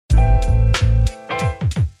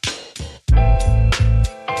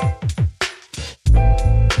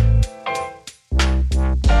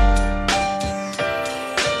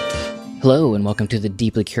Hello and welcome to the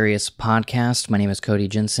Deeply Curious podcast. My name is Cody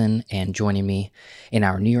Jensen, and joining me in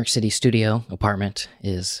our New York City studio apartment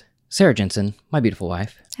is Sarah Jensen, my beautiful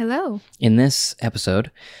wife. Hello. In this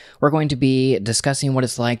episode, we're going to be discussing what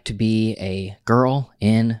it's like to be a girl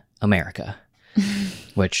in America,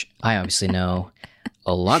 which I obviously know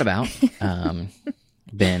a lot about.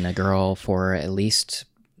 Been a girl for at least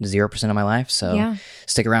 0% of my life, so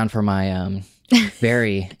stick around for my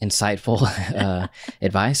very insightful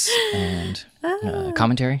advice and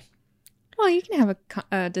commentary. Well, you can have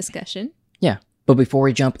a discussion. Yeah. But before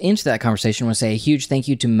we jump into that conversation, I want to say a huge thank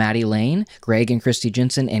you to Maddie Lane, Greg and Christy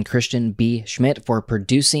Jensen, and Christian B. Schmidt for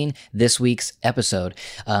producing this week's episode.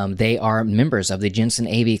 They are members of the Jensen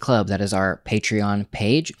AV Club. That is our Patreon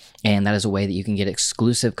page, and that is a way that you can get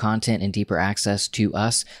exclusive content and deeper access to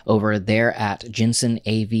us over there at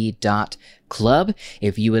jensenav.club.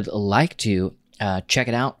 If you would like to check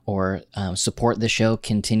it out or support the show,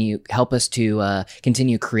 help us to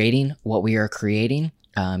continue creating what we are creating,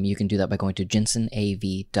 you can do that by going to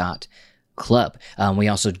jensenav.club. We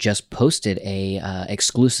also just posted a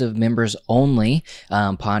exclusive members only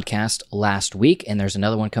podcast last week, and there's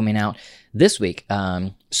another one coming out this week.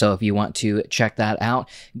 So if you want to check that out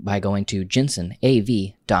by going to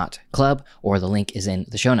jensenav.club, or the link is in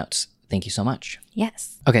the show notes. Thank you so much.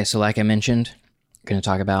 Yes. Okay, so like I mentioned, we're going to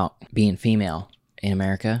talk about being female in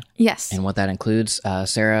America. Yes. And what that includes.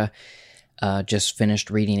 Sarah just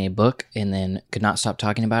finished reading a book and then could not stop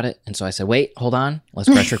talking about it. And so I said, wait, hold on, let's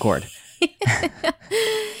press record.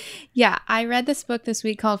 Yeah, I read this book this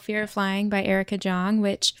week called Fear of Flying by Erica Jong,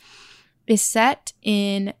 which is set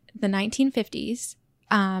in the 1950s.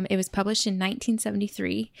 It was published in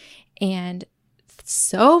 1973, and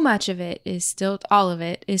so much of it is still, all of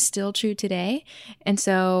it is still true today. And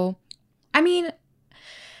so, I mean,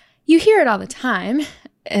 you hear it all the time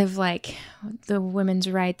of like the women's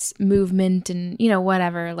rights movement and, you know,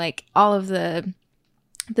 whatever, like all of the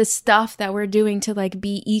stuff that we're doing to like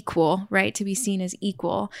be equal, right? To be seen as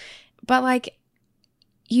equal. But like,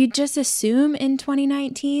 you just assume in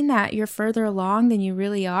 2019 that you're further along than you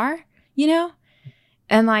really are, you know?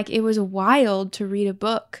 And like, it was wild to read a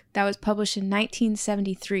book that was published in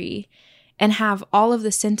 1973 and have all of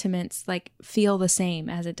the sentiments like feel the same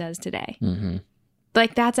as it does today. Mm-hmm.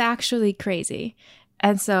 Like, that's actually crazy.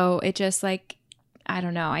 And so it just like, I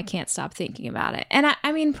don't know, I can't stop thinking about it. And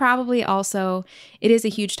I mean, probably also it is a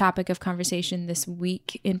huge topic of conversation this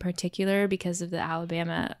week in particular because of the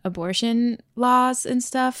Alabama abortion laws and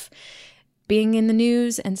stuff being in the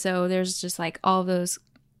news. And so there's just like all the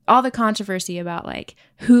controversy about like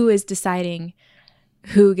who is deciding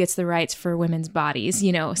who gets the rights for women's bodies,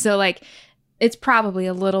 you know? So like, it's probably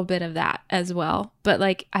a little bit of that as well. But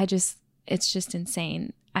like, it's just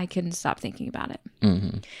insane. I couldn't stop thinking about it.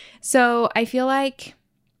 Mm-hmm. So I feel like,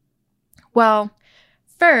 well,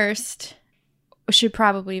 first, I should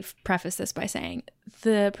probably preface this by saying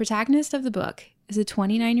the protagonist of the book is a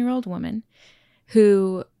 29-year-old woman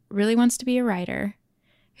who really wants to be a writer,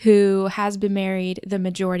 who has been married the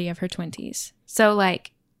majority of her 20s. So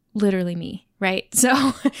like literally me, right?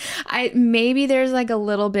 So maybe there's like a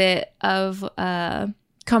little bit of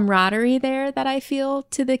camaraderie there that I feel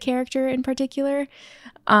to the character in particular,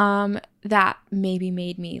 that maybe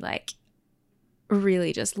made me like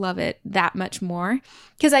really just love it that much more.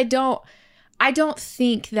 Because I don't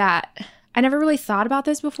think that, I never really thought about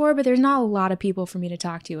this before, but there's not a lot of people for me to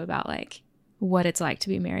talk to about like what it's like to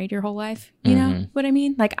be married your whole life. You know what I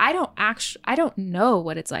mean? Like I don't know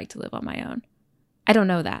what it's like to live on my own. I don't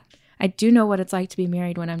know that. I do know what it's like to be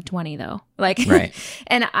married when I'm 20 though. Like, right.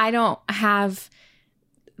 And I don't have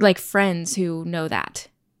like friends who know that.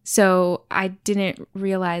 So I didn't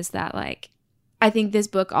realize that, like, I think this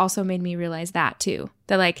book also made me realize that too,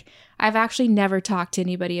 that like, I've actually never talked to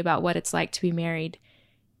anybody about what it's like to be married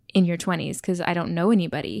in your 20s because I don't know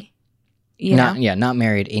anybody. You know? Not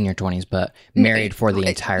married in your 20s, but married for the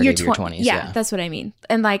entirety of your 20s. Yeah, that's what I mean.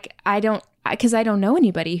 And like, because I don't know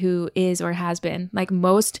anybody who is or has been. Like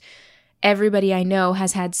everybody I know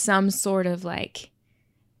has had some sort of like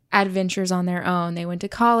adventures on their own. They went to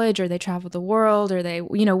college or they traveled the world or they,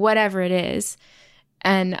 you know, whatever it is.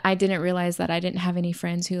 And I didn't realize that I didn't have any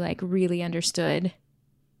friends who like really understood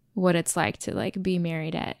what it's like to like be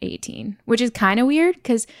married at 18, which is kind of weird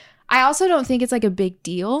because I also don't think it's like a big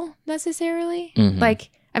deal necessarily. Mm-hmm. Like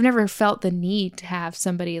I've never felt the need to have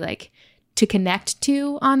somebody like to connect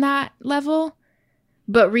to on that level.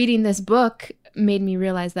 But reading this book made me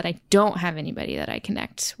realize that I don't have anybody that I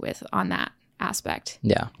connect with on that aspect.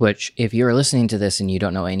 Yeah, which if you're listening to this and you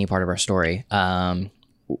don't know any part of our story,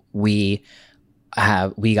 we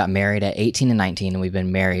got married at 18 and 19 and we've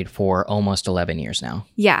been married for almost 11 years now.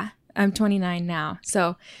 Yeah. I'm 29 now.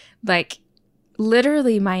 So like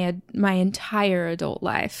literally my entire adult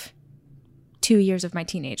life, 2 years of my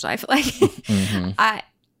teenage life, like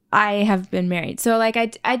I have been married. So like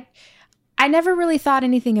I never really thought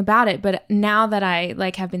anything about it, but now that I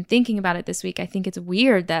like have been thinking about it this week, I think it's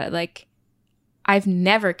weird that like I've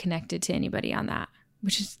never connected to anybody on that,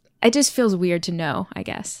 which is, it just feels weird to know, I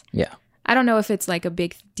guess. Yeah. I don't know if it's like a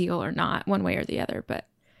big deal or not, one way or the other, but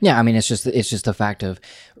yeah, I mean, it's just the fact of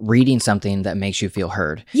reading something that makes you feel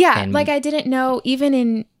heard. Yeah, and like I didn't know, even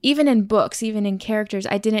in books, even in characters,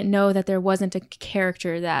 I didn't know that there wasn't a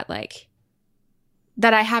character that like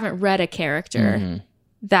that I haven't read a character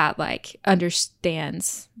that like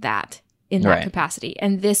understands that in that capacity,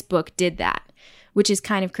 and this book did that, which is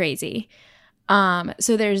kind of crazy.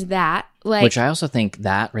 So there's that, like, which I also think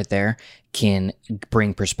that right there can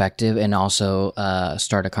bring perspective and also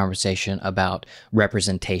start a conversation about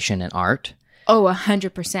representation in art. Oh,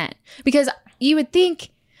 100%. Because you would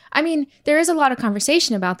think, I mean, there is a lot of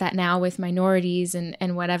conversation about that now with minorities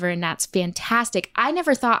and whatever, and that's fantastic. I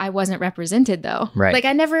never thought I wasn't represented though. Right. Like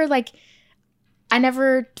I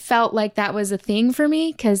never felt like that was a thing for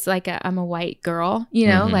me because like I'm a white girl, you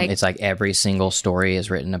know, like it's like every single story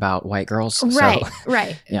is written about white girls. Right, so.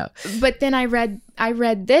 right. Yeah. But then I read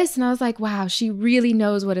this and I was like, wow, she really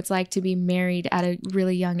knows what it's like to be married at a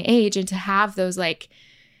really young age and to have those like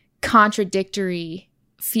contradictory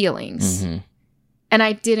feelings. And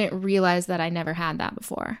I didn't realize that I never had that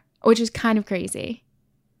before, which is kind of crazy.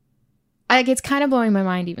 Like it's kind of blowing my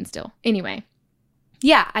mind even still. Anyway.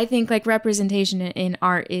 Yeah, I think like representation in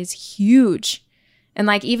art is huge. And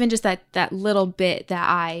like even just that little bit that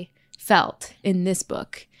I felt in this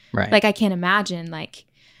book. Right. Like I can't imagine like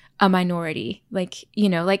a minority, like, you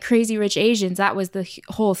know, like Crazy Rich Asians, that was the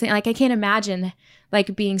whole thing. Like I can't imagine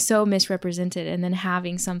like being so misrepresented and then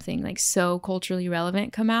having something like so culturally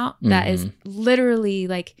relevant come out that is literally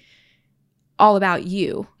like all about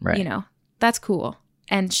you, you know. That's cool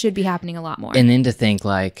and should be happening a lot more. And then to think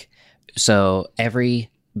like, so the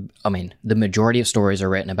majority of stories are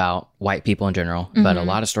written about white people in general, but a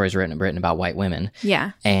lot of stories are written about white women.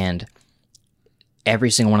 Yeah. And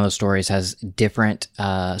every single one of those stories has different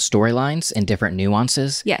storylines and different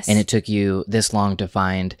nuances. Yes. And it took you this long to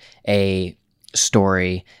find a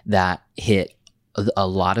story that hit a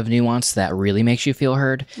lot of nuance that really makes you feel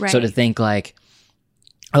heard. Right. So to think like,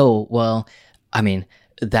 oh, well, I mean,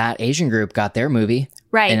 that Asian group got their movie.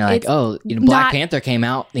 Right. And like, oh, you know, Black Panther came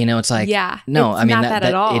out, you know, it's like, no, I mean, not that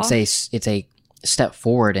at all. it's a step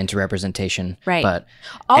forward into representation. Right. But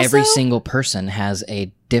also, every single person has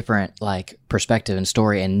a different like perspective and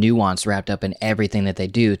story and nuance wrapped up in everything that they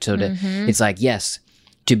do. So it's like, yes,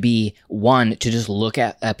 to be one, to just look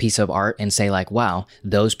at a piece of art and say like, wow,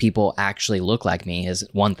 those people actually look like me is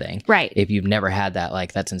one thing. Right. If you've never had that,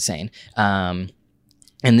 like, that's insane.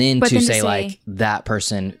 And then to say like that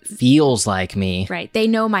person feels like me. Right. They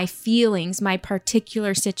know my feelings, my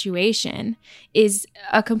particular situation is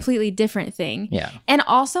a completely different thing. Yeah. And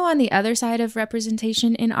also on the other side of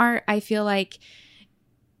representation in art, I feel like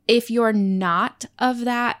if you're not of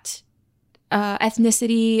that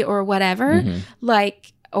ethnicity or whatever,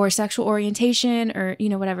 like, or sexual orientation or, you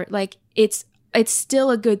know, whatever, like it's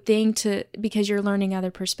still a good thing because you're learning other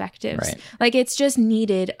perspectives. Right. Like it's just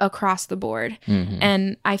needed across the board.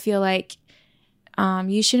 And I feel like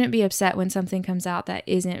you shouldn't be upset when something comes out that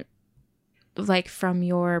isn't like from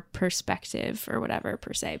your perspective or whatever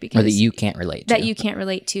per se, because or that you can't relate to. That you can't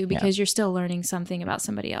relate to because you're still learning something about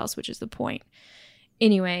somebody else, which is the point.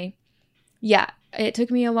 Anyway, yeah, it took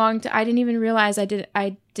me a long time. I didn't even realize I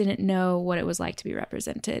didn't know what it was like to be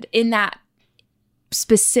represented in that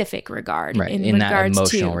specific regard, right, in that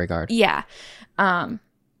emotional regard. Yeah.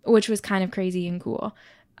 Which was kind of crazy and cool.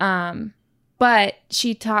 But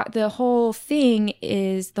she taught, the whole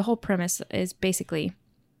premise is basically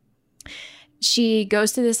she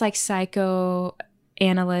goes to this like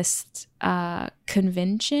psychoanalyst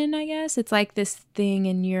convention, I guess. It's like this thing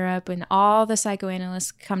in Europe and all the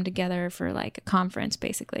psychoanalysts come together for like a conference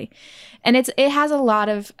basically. And it has a lot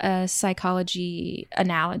of psychology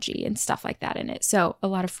analogy and stuff like that in it. So a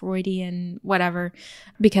lot of Freudian whatever,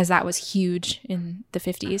 because that was huge in the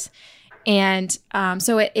 50s. And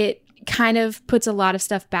so it kind of puts a lot of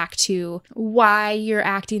stuff back to why you're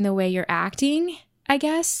acting the way you're acting, I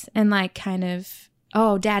guess. And like kind of,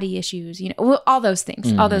 oh, daddy issues, you know, all those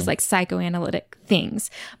things, all those like psychoanalytic things.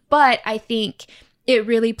 But I think it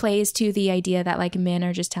really plays to the idea that like men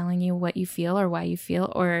are just telling you what you feel or why you feel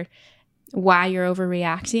or why you're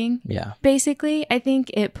overreacting. Yeah. Basically, I think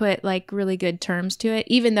it put like really good terms to it,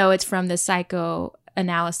 even though it's from the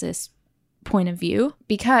psychoanalysis point of view,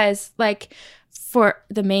 because like for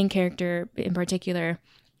the main character in particular,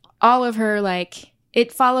 all of her, like,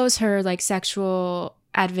 it follows her, like, sexual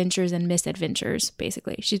adventures and misadventures,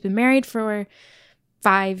 basically. She's been married for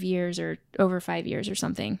 5 years or over 5 years or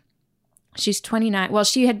something. She's 29. Well,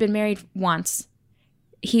 she had been married once.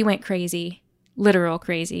 He went crazy, literal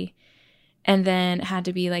crazy, and then had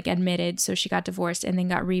to be, like, admitted. So she got divorced and then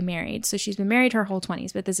got remarried. So she's been married her whole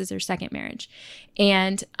 20s, but this is her second marriage.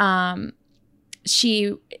 And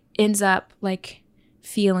she ends up, like,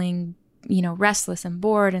 feeling, you know, restless and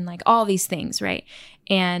bored and, like, all these things, right?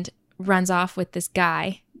 And runs off with this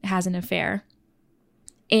guy, has an affair.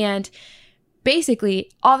 And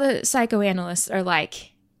basically, all the psychoanalysts are,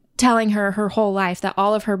 like, telling her whole life that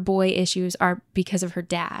all of her boy issues are because of her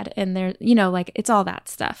dad. And they're, you know, like, it's all that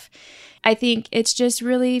stuff. I think it's just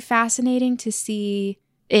really fascinating to see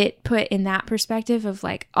it put in that perspective of,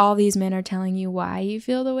 like, all these men are telling you why you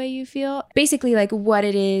feel the way you feel. Basically, like, what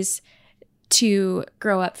it is to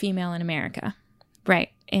grow up female in America, right?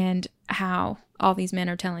 And how all these men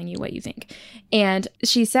are telling you what you think. And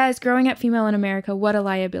she says, growing up female in America, what a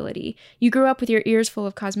liability. You grew up with your ears full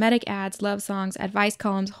of cosmetic ads, love songs, advice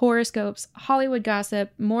columns, horoscopes, Hollywood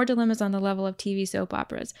gossip, more dilemmas on the level of TV soap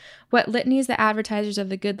operas. What litanies the advertisers of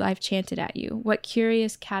the good life chanted at you. What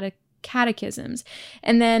curious catechisms.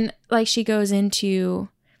 And then, like, she goes into,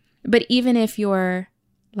 but even if you're,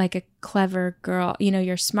 like, a clever girl, you know,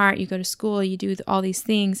 you're smart, you go to school, you do all these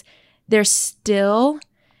things, there's still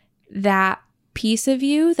that piece of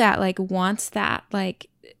you that, like, wants that, like,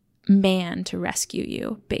 man to rescue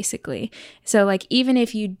you, basically. So, like, even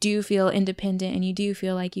if you do feel independent and you do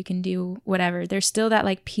feel like you can do whatever, there's still that,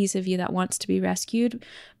 like, piece of you that wants to be rescued,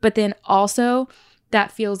 but then also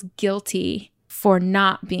that feels guilty for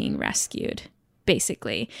not being rescued,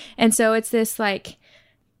 basically. And so it's this, like,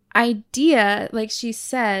 idea, like she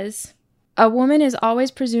says, a woman is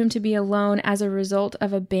always presumed to be alone as a result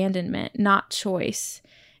of abandonment, not choice.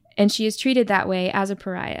 And she is treated that way as a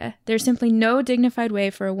pariah. There's simply no dignified way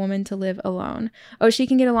for a woman to live alone. Oh, she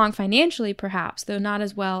can get along financially, perhaps, though not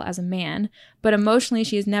as well as a man, but emotionally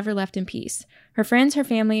she is never left in peace. Her friends, her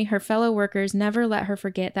family, her fellow workers never let her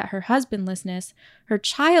forget that her husbandlessness, her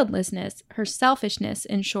childlessness, her selfishness,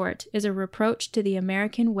 in short, is a reproach to the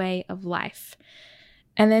American way of life.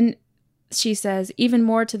 And then she says, even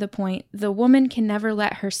more to the point, the woman can never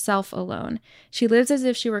let herself alone. She lives as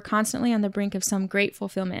if she were constantly on the brink of some great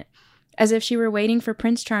fulfillment, as if she were waiting for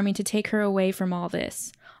Prince Charming to take her away from all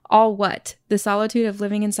this. All what? The solitude of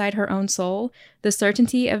living inside her own soul, the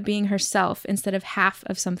certainty of being herself instead of half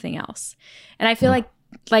of something else. And I feel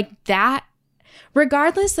like that,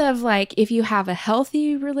 regardless of, like, if you have a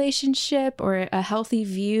healthy relationship or a healthy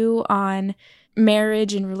view on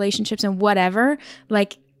marriage and relationships and whatever,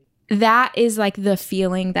 like, that is, like, the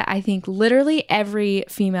feeling that I think literally every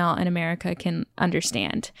female in America can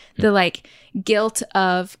understand. The, like, guilt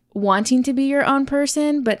of wanting to be your own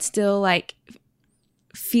person, but still, like,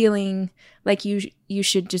 feeling like you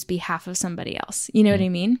should just be half of somebody else. You know what I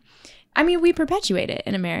mean? I mean, we perpetuate it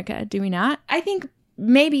in America, do we not? I think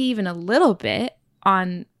maybe even a little bit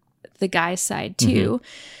on the guy's side too.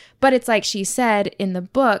 But it's like she said in the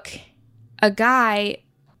book, a guy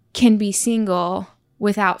can be single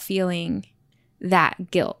without feeling that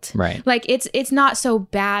guilt. Right. Like, it's not so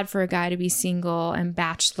bad for a guy to be single and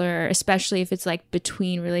bachelor, especially if it's, like,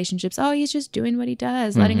 between relationships. Oh, he's just doing what he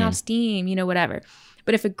does, letting off steam, you know, whatever.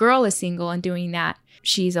 But if a girl is single and doing that,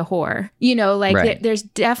 she's a whore. You know, like, right. There's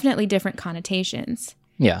definitely different connotations.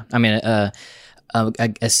 Yeah. I mean, a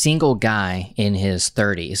single guy in his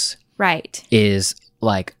 30s right. is,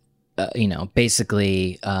 like, you know,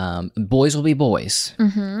 basically, boys will be boys.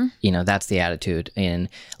 You know, that's the attitude. And,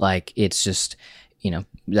 like, it's just, you know,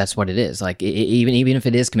 that's what it is. Like, even if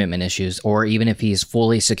it is commitment issues, or even if he's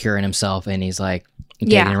fully secure in himself and he's, like,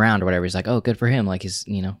 dating around or whatever, he's like, oh, good for him. Like, he's,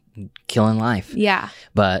 you know, killing life. Yeah.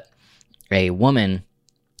 But a woman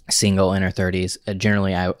single in her 30s,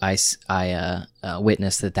 generally I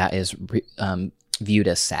witness that is viewed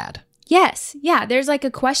as sad. Yes. Yeah. There's, like, a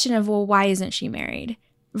question of, well, why isn't she married?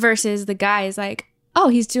 Versus the guy is like, oh,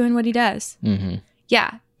 he's doing what he does.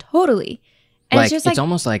 Yeah, totally. And like, it's just, like, it's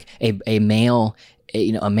almost like a male,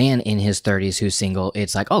 you know, a man in his 30s who's single.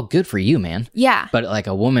 It's like, oh, good for you, man. Yeah. But, like,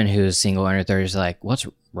 a woman who's single in her 30s is like, what's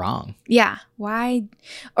wrong? Yeah. Why?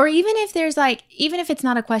 Or even if there's, like, even if it's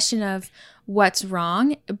not a question of what's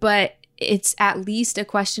wrong, but it's at least a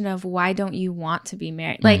question of why don't you want to be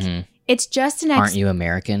married? Like, it's just an aren't you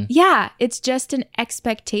American? Yeah, it's just an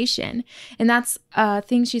expectation. And that's a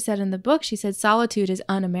thing she said in the book. She said solitude is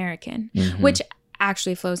un-American, which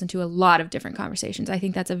actually flows into a lot of different conversations. I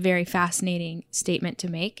think that's a very fascinating statement to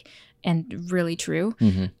make and really true.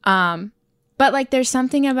 But But like there's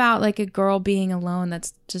something about like a girl being alone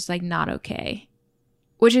that's just like not okay,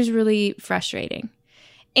 which is really frustrating.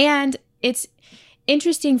 And it's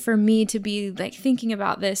interesting for me to be like thinking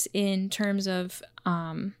about this in terms of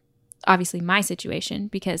obviously my situation,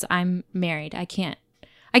 because I'm married. I can't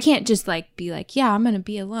just like be like, yeah, I'm going to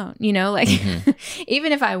be alone, you know, like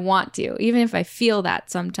even if I want to, even if I feel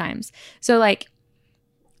that sometimes. So like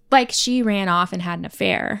she ran off and had an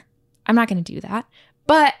affair. I'm not going to do that.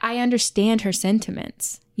 But I understand her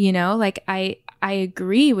sentiments, you know, like I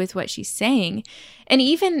agree with what she's saying. And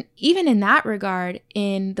even in that regard,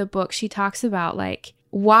 in the book, she talks about like,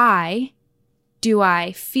 why do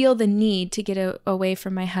I feel the need to get away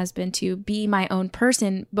from my husband to be my own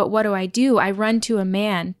person? But what do? I run to a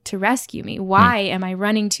man to rescue me. Why am I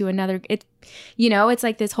running to another? It's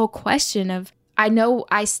like this whole question of, I know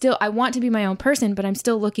I want to be my own person, but I'm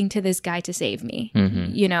still looking to this guy to save me,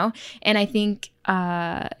 you know? And I think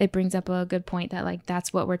it brings up a good point that like,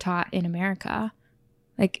 that's what we're taught in America.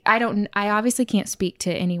 Like, I obviously can't speak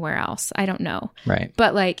to anywhere else. I don't know. Right.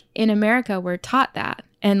 But like in America, we're taught that.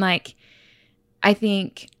 And like, I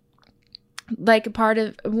think like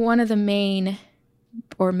one of the main,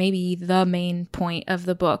 or maybe the main point of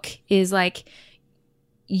the book is like,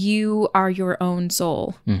 you are your own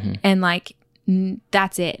soul. And like,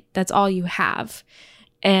 that's it. That's all you have.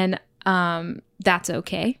 And that's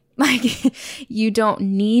okay. Like, you don't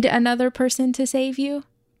need another person to save you.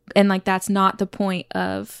 And like, that's not the point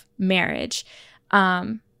of marriage.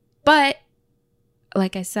 But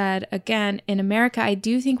like I said, again, in America, I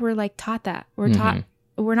do think we're like taught that. We're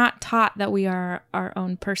not taught that we are our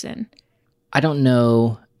own person. I don't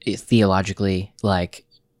know theologically, like,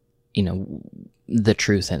 you know, the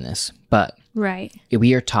truth in this, but right.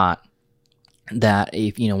 We are taught that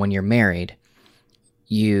if, you know, when you're married,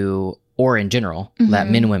 or in general, that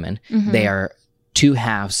men and women, they are two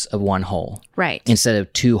halves of one whole. Right. Instead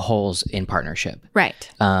of two wholes in partnership. Right.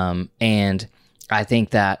 And I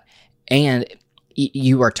think that, and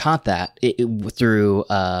you are taught that through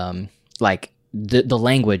like the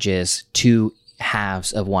language is two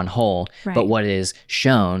halves of one whole, right. But what is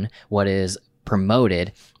shown, what is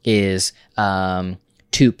promoted is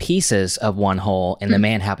two pieces of one whole, and the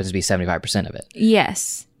man happens to be 75% of it.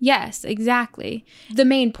 Yes, exactly. The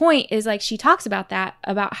main point is like she talks about that,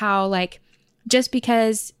 about how like just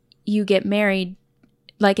because you get married,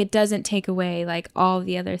 like it doesn't take away like all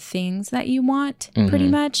the other things that you want, pretty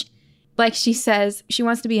much. Like she says, she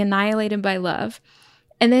wants to be annihilated by love.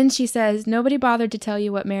 And then she says, nobody bothered to tell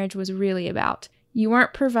you what marriage was really about. You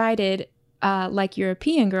weren't provided, like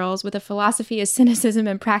European girls, with a philosophy of cynicism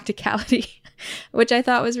and practicality, which I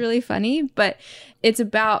thought was really funny. But it's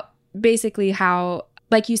about basically how,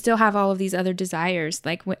 like, you still have all of these other desires,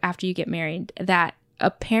 like after you get married, that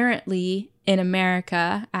apparently in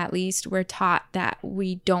America, at least, we're taught that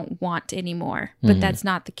we don't want anymore. But that's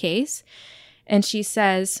not the case. And she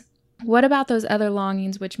says, what about those other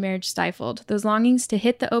longings which marriage stifled? Those longings to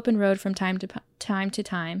hit the open road from time to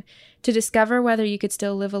time, to discover whether you could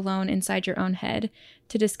still live alone inside your own head,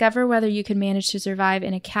 to discover whether you could manage to survive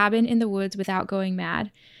in a cabin in the woods without going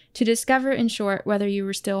mad, to discover, in short, whether you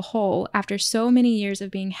were still whole after so many years of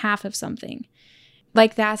being half of something.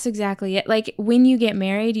 Like, that's exactly it. Like, when you get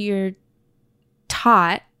married, you're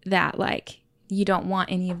taught that, like, you don't want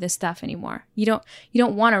any of this stuff anymore. You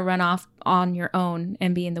don't want to run off on your own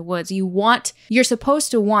and be in the woods. You're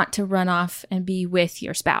supposed to want to run off and be with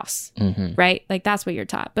your spouse, right? Like, that's what you're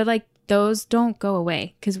taught. But like, those don't go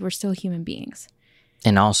away because we're still human beings.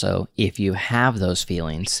 And also, if you have those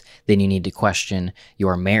feelings, then you need to question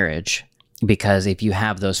your marriage, because if you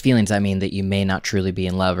have those feelings, I mean that you may not truly be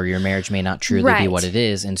in love, or your marriage may not truly be what it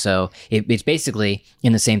is. And so it's basically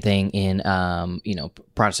in the same thing in,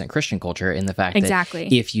 Protestant Christian culture, in the fact that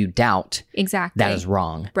if you doubt, that is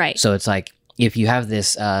wrong. Right. So it's like, if you have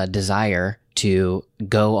this desire to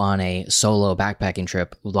go on a solo backpacking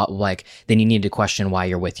trip, like, then you need to question why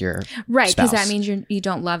you're with your right, spouse. because that means you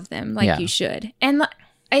don't love them like you should. And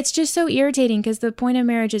it's just so irritating, because the point of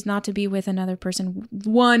marriage is not to be with another person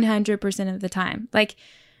 100% of the time. Like,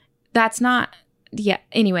 that's not,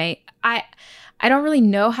 anyway, I don't really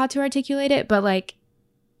know how to articulate it, but like,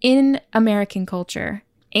 in American culture,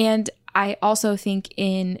 and I also think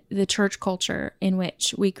in the church culture in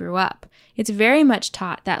which we grew up, it's very much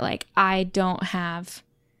taught that like, I don't have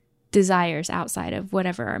desires outside of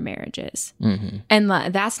whatever our marriage is. And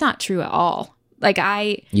that's not true at all. Like,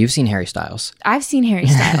 You've seen Harry Styles. I've seen Harry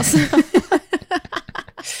Styles.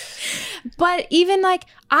 But even like,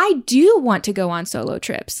 I do want to go on solo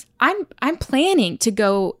trips. I'm planning to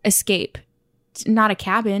go escape not a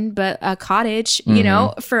cabin, but a cottage, you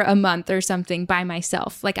know, for a month or something by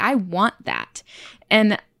myself. Like, I want that.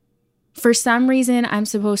 And for some reason, I'm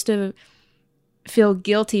supposed to feel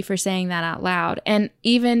guilty for saying that out loud. And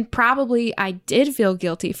even probably I did feel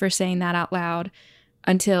guilty for saying that out loud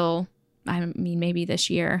until, I mean, maybe this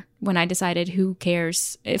year when I decided, who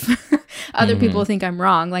cares if other people think I'm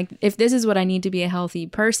wrong? Like, if this is what I need to be a healthy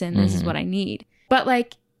person, this is what I need. But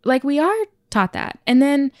like we are taught that. And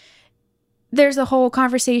then there's a whole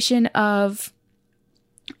conversation of,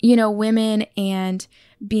 you know, women and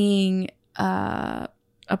being a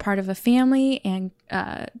part of a family and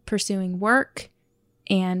pursuing work,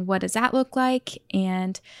 and what does that look like?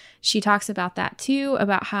 And she talks about that too,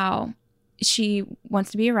 about how she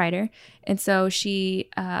wants to be a writer, and so she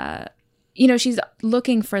you know, she's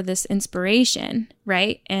looking for this inspiration,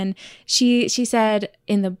 right? And she said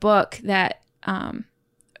in the book that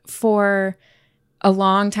for a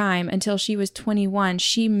long time, until she was 21,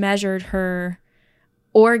 she measured her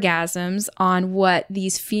orgasms on what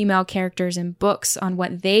these female characters in books, on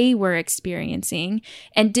what they were experiencing,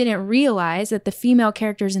 and didn't realize that the female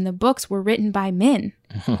characters in the books were written by men.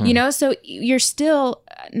 You know, so you're still,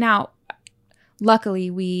 now, luckily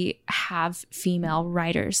we have female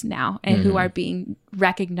writers now and who are being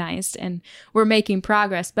recognized, and we're making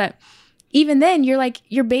progress. But even then,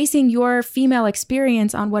 you're basing your female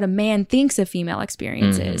experience on what a man thinks a female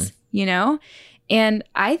experience is, you know? And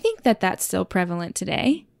I think that that's still prevalent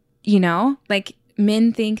today, you know? Like,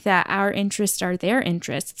 men think that our interests are their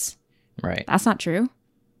interests. Right. That's not true,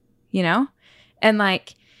 you know? And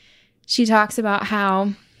like, she talks about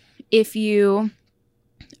how if you,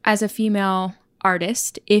 as a female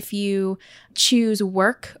artist, if you choose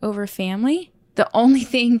work over family, the only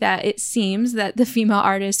thing that it seems that the female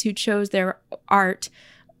artists who chose their art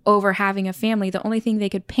over having a family, the only thing they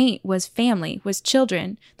could paint was family, was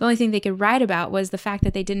children. The only thing they could write about was the fact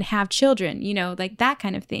that they didn't have children, you know, like that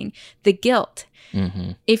kind of thing. The guilt.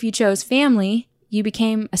 If you chose family, you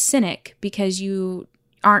became a cynic because you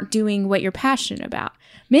aren't doing what you're passionate about.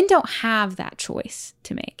 Men don't have that choice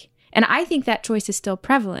to make. And I think that choice is still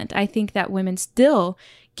prevalent. I think that women still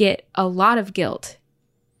get a lot of guilt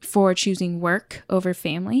for choosing work over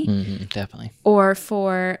family. Definitely. Or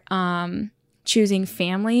for choosing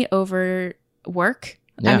family over work.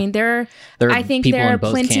 Yeah. I mean, I think there are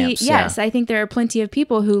plenty. Yes, I think there are plenty of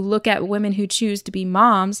people who look at women who choose to be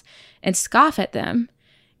moms and scoff at them,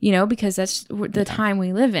 you know, because that's the time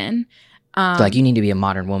we live in. Like, you need to be a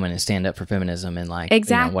modern woman and stand up for feminism and like,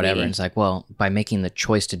 exactly, you know, whatever. And it's like, well, by making the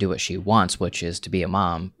choice to do what she wants, which is to be a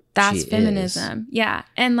mom, that's feminism. Yeah.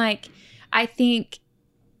 And like, I think,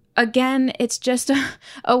 again, it's just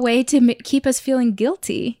a way to keep us feeling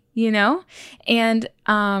guilty, you know? And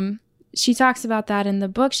she talks about that in the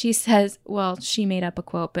book. She says, well, she made up a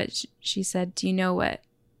quote, but she said, do you know what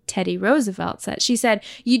Teddy Roosevelt said? She said,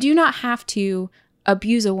 you do not have to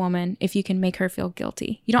abuse a woman if you can make her feel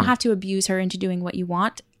guilty. You don't have to abuse her into doing what you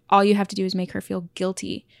want. All you have to do is make her feel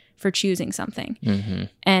guilty for choosing something.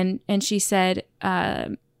 And she said,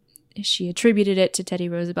 she attributed it to Teddy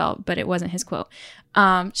Roosevelt, but it wasn't his quote.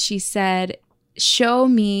 She said, show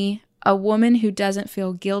me a woman who doesn't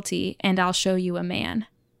feel guilty and I'll show you a man.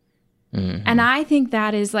 And I think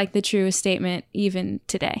that is like the truest statement even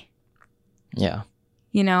today. Yeah.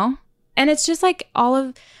 You know? And it's just like all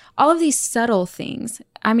of these subtle things.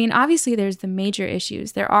 I mean, obviously there's the major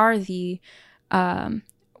issues. There are the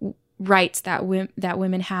rights that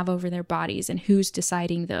women have over their bodies, and who's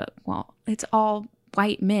deciding it's all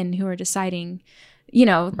white men who are deciding, you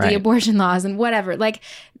know, the abortion laws and whatever. Like,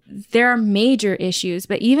 there are major issues,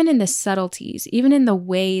 but even in the subtleties, even in the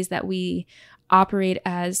ways that we operate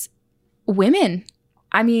as women,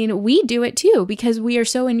 I mean, we do it too, because we are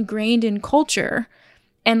so ingrained in culture,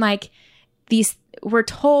 and like we're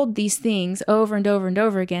told these things over and over and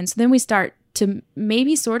over again. So then we start to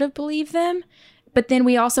maybe sort of believe them, but then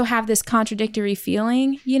we also have this contradictory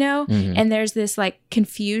feeling, you know, and there's this like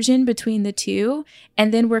confusion between the two,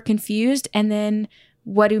 and then we're confused. And then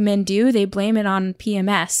what do men do? They blame it on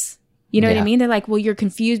PMS. You know what I mean? They're like, well, you're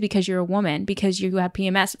confused because you're a woman, because you have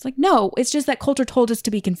PMS. It's like, no, it's just that culture told us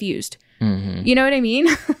to be confused. You know what I mean?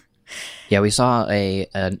 Yeah, we saw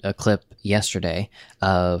a clip yesterday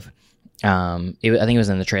of, I think it was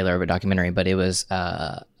in the trailer of a documentary, but it was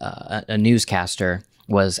a newscaster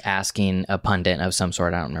was asking a pundit of some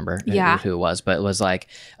sort. I don't remember who it was, but it was like,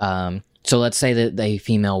 so let's say that a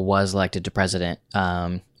female was elected to president.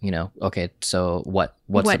 You know, okay, so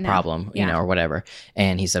what's the problem? You know, or whatever.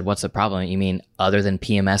 And he said, what's the problem? You mean other than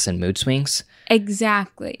PMS and mood swings?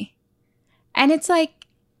 Exactly. And it's like,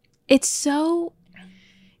 it's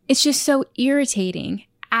just so irritating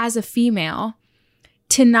as a female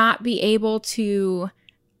to not be able to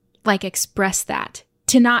like express that,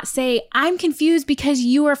 to not say, I'm confused because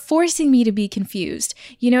you are forcing me to be confused.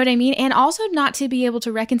 You know what I mean? And also not to be able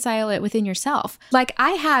to reconcile it within yourself. Like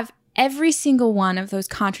I have every single one of those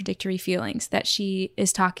contradictory feelings that she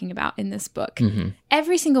is talking about in this book. Mm-hmm.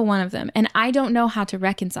 Every single one of them. And I don't know how to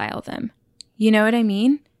reconcile them. You know what I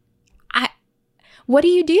mean? What do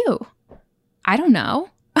you do? I don't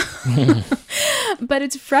know. But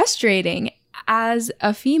it's frustrating as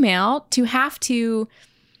a female to have to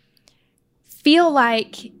feel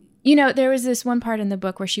like, you know, there was this one part in the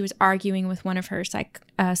book where she was arguing with one of her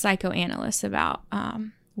psychoanalysts about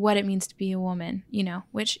what it means to be a woman, you know,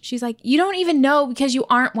 which she's like, you don't even know because you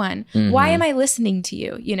aren't one. Mm-hmm. Why am I listening to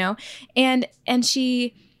you? You know? And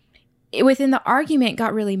she, within the argument,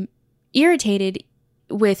 got really irritated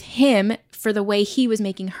with him for the way he was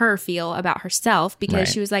making her feel about herself, because Right.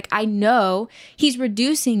 she was like, I know he's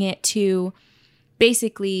reducing it to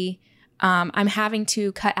basically, I'm having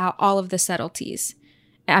to cut out all of the subtleties.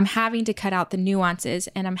 I'm having to cut out the nuances,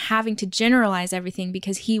 and I'm having to generalize everything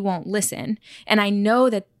because he won't listen. And I know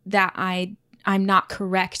that I'm not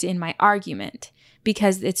correct in my argument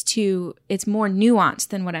because it's more nuanced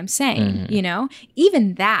than what I'm saying, Mm-hmm. you know?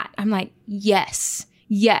 Even that, I'm like, yes,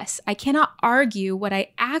 I cannot argue what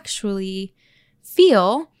I actually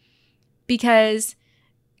feel because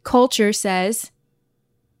culture says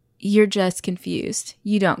you're just confused.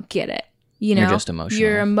 You don't get it. You know, You're just emotional.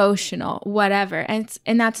 You're emotional, whatever. And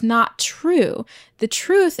that's not true. The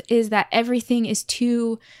truth is that everything is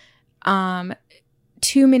too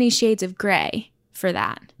many shades of gray for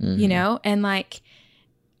that, Mm-hmm. you know? And like,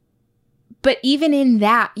 but even in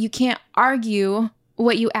that, you can't argue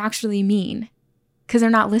what you actually mean because they're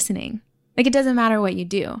not listening. Like, it doesn't matter what you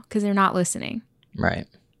do because they're not listening. Right.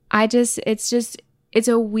 It's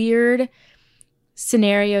a weird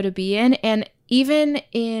scenario to be in. And even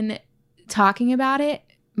in talking about it,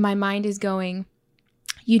 my mind is going,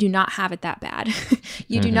 you do not have it that bad.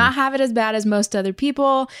 You do not have it as bad as most other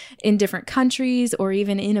people in different countries or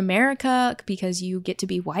even in America because you get to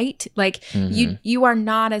be white. Like you are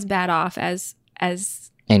not as bad off as.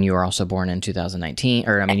 And you were also born in 2019,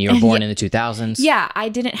 or I mean, you were born in the 2000s. Yeah, I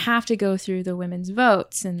didn't have to go through the women's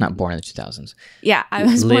votes and Not born in the 2000s. Yeah, I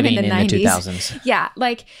was living born in the 90s. the 2000s. Yeah,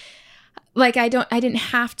 like I didn't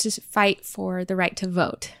have to fight for the right to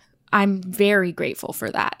vote. I'm very grateful for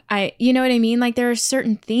that. You know what I mean? Like, there are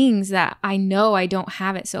certain things that I know I don't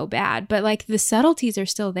have it so bad, but like the subtleties are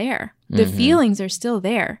still there. The feelings are still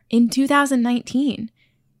there in 2019.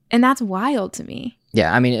 And that's wild to me.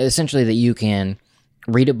 Yeah, I mean, essentially that you can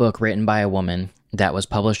read a book written by a woman that was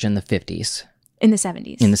published in the 50s. In the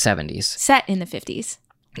 70s. In the 70s. Set in the 50s.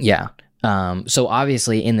 Yeah. So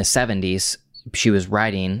obviously in the 70s, she was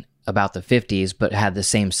writing about the 50s, but had the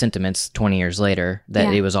same sentiments 20 years later,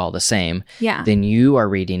 that it was all the same. Yeah. Then you are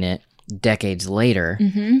reading it decades later,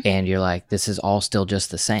 and you're like, this is all still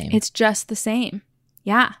just the same. It's just the same.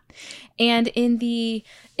 Yeah. And in the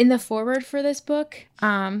foreword for this book,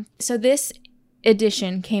 so this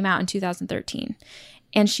edition came out in 2013.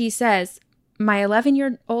 And she says, my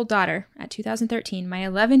 11-year-old daughter, at 2013, my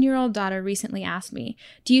 11-year-old daughter recently asked me,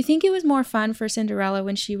 do you think it was more fun for Cinderella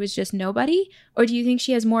when she was just nobody? Or do you think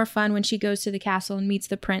she has more fun when she goes to the castle and meets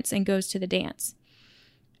the prince and goes to the dance?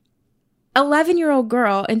 11-year-old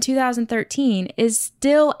girl in 2013 is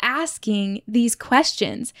still asking these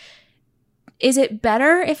questions. Is it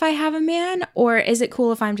better if I have a man, or is it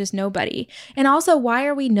cool if I'm just nobody? And also, why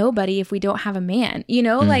are we nobody if we don't have a man? You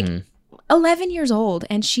know, like 11 years old,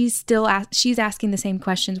 and she's still she's asking the same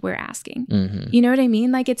questions we're asking. You know what I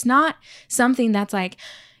mean? Like, it's not something that's like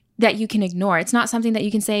that you can ignore. It's not something that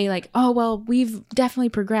you can say like, oh, well, we've definitely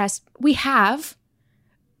progressed. We have.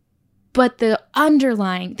 But the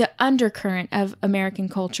undercurrent of American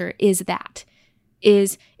culture is that.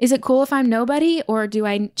 Is it cool if I'm nobody, or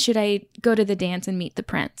should I go to the dance and meet the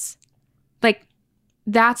prince? Like,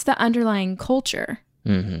 that's the underlying culture.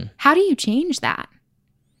 How do you change that?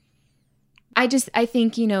 I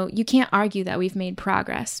think, you know, you can't argue that we've made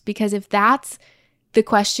progress, because if that's the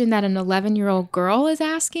question that an 11-year-old girl is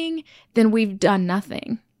asking, then we've done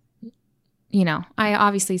nothing. You know, I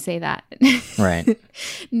obviously say that. Right.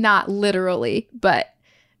 Not literally, but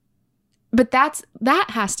that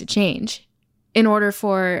has to change in order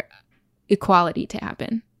for equality to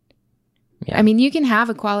happen. Yeah. I mean, you can have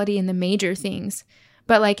equality in the major things,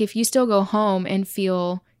 but like if you still go home and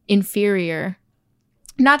feel inferior,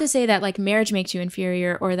 not to say that like marriage makes you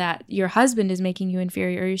inferior or that your husband is making you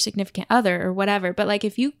inferior or your significant other or whatever, but like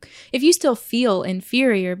if you still feel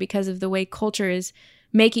inferior because of the way culture is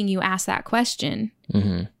making you ask that question,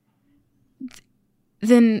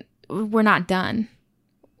 then we're not done.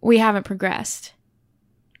 we haven't progressed.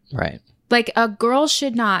 Right. Like a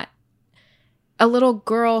little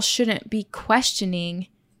girl shouldn't be questioning,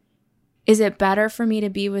 is it better for me to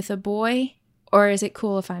be with a boy or is it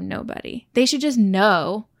cool if I'm nobody? They should just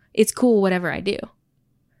know it's cool whatever I do.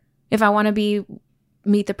 If I want to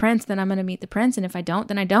meet the prince, then I'm going to meet the prince. And if I don't,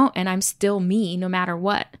 then I don't. And I'm still me no matter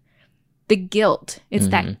what. The guilt. It's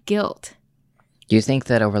that guilt. Do you think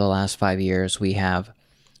that over the last 5 years we have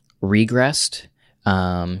regressed?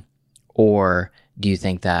 Or do you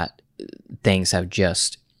think that things have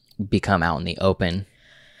just become out in the open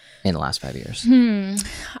in the last 5 years?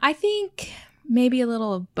 I think maybe a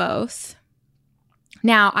little of both.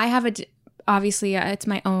 Now, I have obviously it's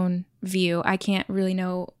my own view. I can't really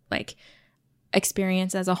know like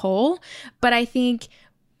experience as a whole, but I think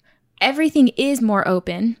everything is more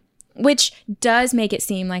open, which does make it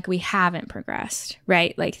seem like we haven't progressed,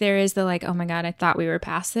 right? Like there is the like, oh my God, I thought we were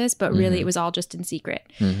past this, but really it was all just in secret.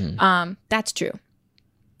 That's true.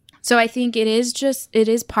 So I think it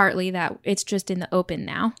is partly that it's just in the open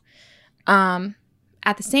now.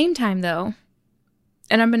 At the same time though,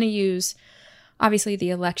 and I'm going to use obviously the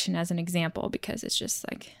election as an example because it's just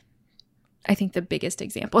like, I think the biggest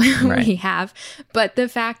example we have, but the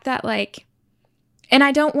fact that like, and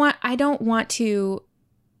I don't want to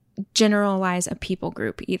generalize a people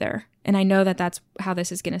group either. And I know that that's how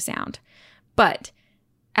this is going to sound, but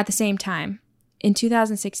at the same time, in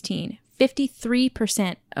 2016,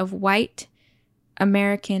 53% of white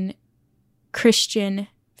American Christian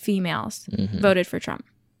females voted for Trump,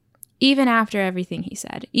 even after everything he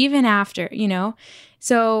said, even after,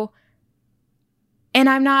 so, and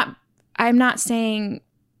I'm not saying,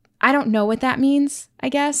 I don't know what that means, I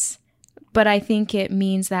guess, but I think it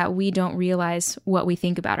means that we don't realize what we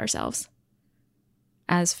think about ourselves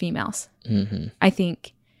as females. I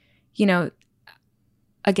think,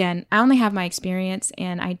 again, I only have my experience,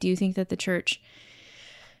 and I do think that the church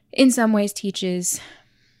in some ways teaches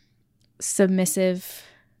submissive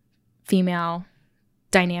female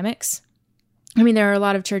dynamics. I mean, there are a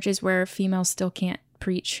lot of churches where females still can't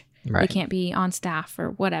preach. Right. They can't be on staff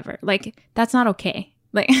or whatever. Like, that's not okay.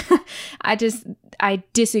 Like, I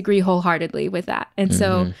disagree wholeheartedly with that. And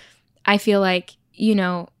so I feel like,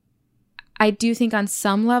 I do think on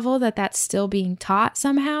some level that that's still being taught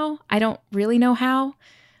somehow. I don't really know how,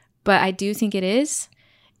 but I do think it is.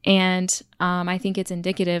 And I think it's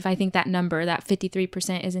indicative. I think that number, that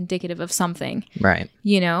 53% is indicative of something. Right.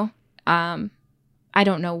 I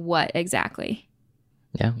don't know what exactly.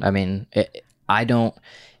 Yeah. I mean,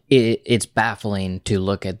 it's baffling to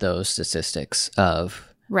look at those statistics of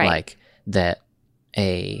like that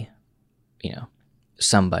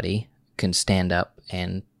somebody can stand up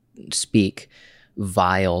and speak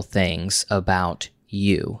vile things about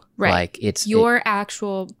you. Right. Like it's your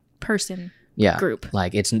actual person group.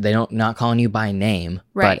 Like they don't not calling you by name,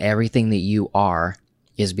 but everything that you are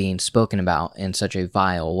is being spoken about in such a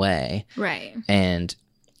vile way. Right. And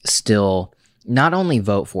still not only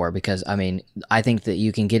vote for, because I mean, I think that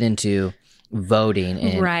you can get into voting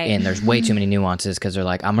and there's way too many nuances because they're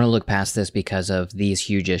like, I'm going to look past this because of these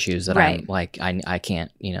huge issues that I'm like, I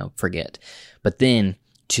can't, forget. But then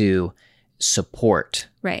to support.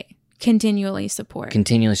 Right. Continually support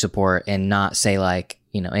and not say like,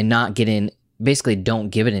 and not get in, basically don't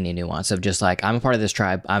give it any nuance of just like, I'm a part of this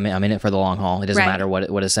tribe. I'm in it for the long haul. It doesn't matter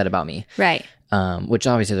what is said about me. Right. Which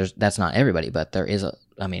obviously that's not everybody, but there is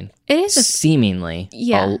it is seemingly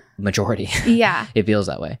a majority. Yeah. It feels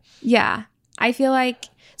that way. Yeah. I feel like,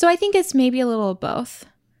 so I think it's maybe a little of both.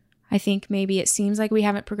 I think maybe it seems like we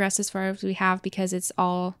haven't progressed as far as we have because it's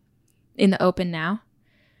all in the open now.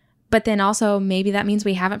 But then also maybe that means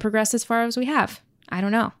we haven't progressed as far as we have. I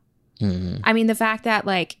don't know. I mean, the fact that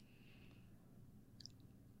like,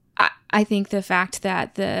 I think the fact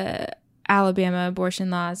that the Alabama abortion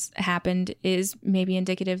laws happened is maybe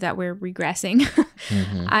indicative that we're regressing.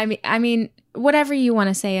 I mean, whatever you want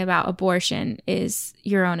to say about abortion is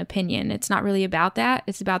your own opinion. It's not really about that.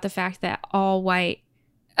 It's about the fact that all white,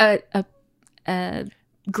 a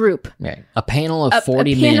group, a panel of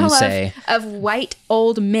 40 men of white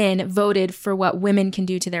old men voted for what women can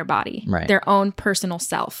do to their body, their own personal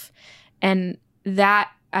self, and that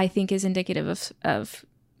I think is indicative of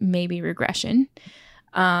maybe regression.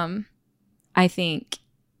 I think,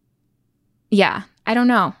 I don't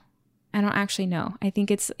know. I don't actually know. I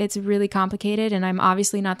think it's really complicated, and I'm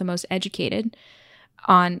obviously not the most educated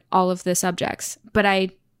on all of the subjects, but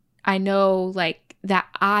I know like that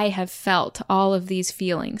I have felt all of these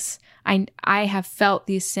feelings. I have felt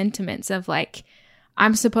these sentiments of like,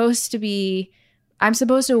 I'm supposed to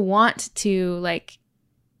want to like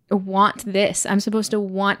want this. I'm supposed to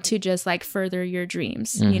want to just like further your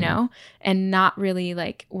dreams, you know, and not really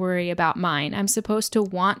like worry about mine. I'm supposed to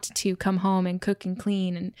want to come home and cook and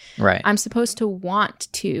clean, and Right. I'm supposed to want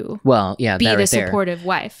to Well, yeah, be that the right there. supportive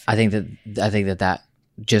wife. I think that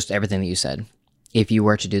just everything that you said. If you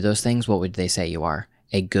were to do those things, what would they say you are?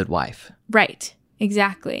 A good wife. Right.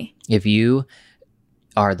 Exactly. If you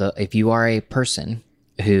are a person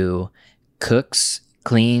who cooks,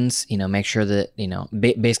 cleans, make sure that,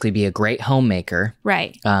 basically be a great homemaker,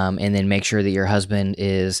 Right. and then make sure that your husband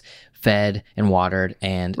is fed and watered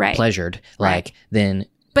and Right. pleasured, Right. then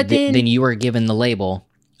you are given the label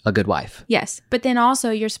a good wife. Yes. But then also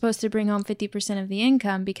you're supposed to bring home 50% of the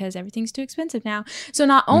income because everything's too expensive now. So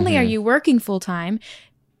not only are you working full time,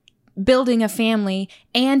 building a family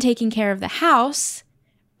and taking care of the house,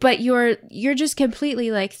 but you're just completely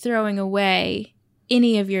like throwing away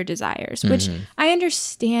any of your desires, which I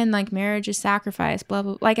understand, like marriage is sacrifice, blah,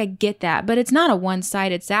 blah, like I get that, but it's not a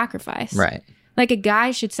one-sided sacrifice. Right. Like a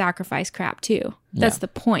guy should sacrifice crap too. That's the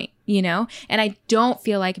point, And I don't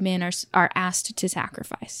feel like men are asked to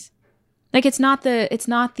sacrifice. Like it's not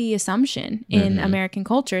the assumption in American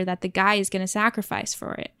culture that the guy is going to sacrifice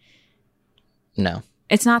for it. No.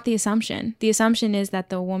 It's not the assumption. The assumption is that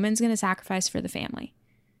the woman's going to sacrifice for the family.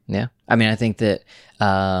 Yeah. I mean, I think that,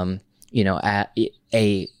 at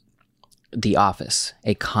The Office,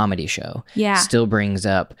 a comedy show, still brings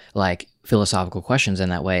up like philosophical questions in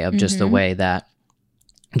that way of just the way that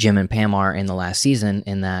Jim and Pam are in the last season,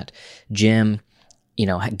 in that Jim,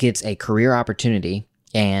 gets a career opportunity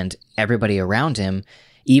and everybody around him,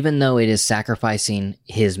 even though it is sacrificing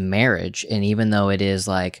his marriage, and even though it is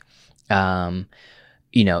like,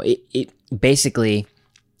 it basically,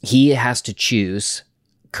 he has to choose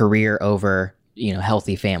career over,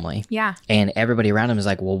 healthy family. Yeah. And everybody around him is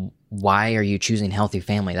like, well, why are you choosing healthy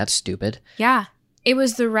family? That's stupid. Yeah. It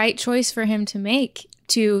was the right choice for him to make,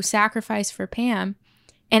 to sacrifice for Pam.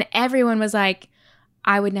 And everyone was like,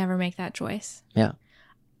 I would never make that choice. Yeah.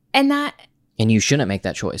 And you shouldn't make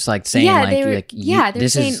that choice. Like saying, they're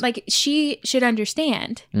saying like she should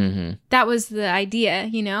understand. Mm-hmm. That was the idea,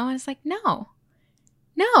 And it's like, no,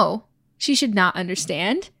 she should not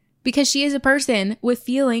understand, because she is a person with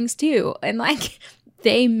feelings too, and like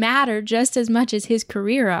they matter just as much as his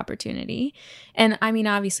career opportunity. And I mean,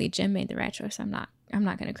 obviously, Jim made the right choice. I'm not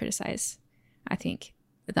going to criticize. I think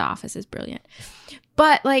The Office is brilliant,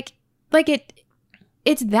 but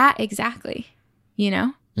it's that exactly,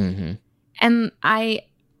 Mm-hmm. And I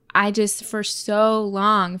just for so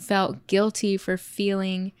long felt guilty for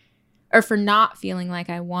not feeling like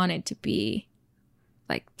I wanted to be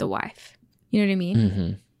like the wife. You know what I mean?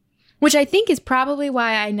 Mm-hmm. Which I think is probably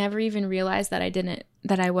why I never even realized that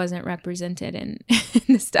I wasn't represented in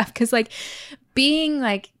this stuff. Because like being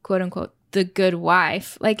like quote unquote the good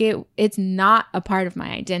wife, like it's not a part of my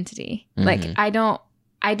identity. Mm-hmm. Like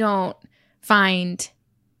I don't find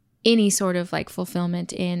any sort of like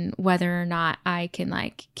fulfillment in whether or not I can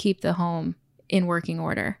like keep the home in working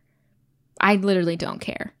order. I literally don't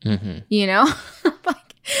care. Mm-hmm.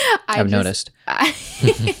 Like I've noticed.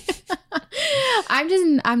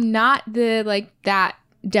 I'm not the like that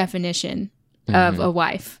definition of a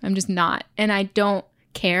wife. I'm just not. And I don't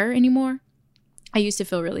care anymore. I used to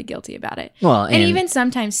feel really guilty about it. Well, and even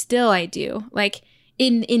sometimes still I do. Like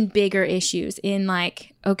in bigger issues, in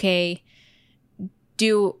like, okay,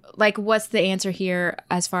 what's the answer here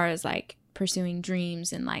as far as like pursuing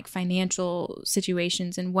dreams and like financial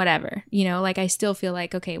situations and whatever, like I still feel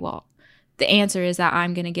like, okay, well, the answer is that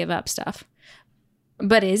I'm going to give up stuff.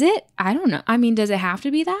 But is it? I don't know. I mean, does it have to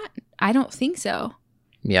be that? I don't think so.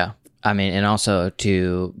 Yeah. I mean, and also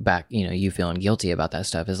to back, you feeling guilty about that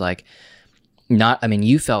stuff is like,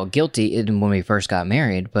 you felt guilty when we first got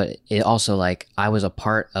married, but it also like I was a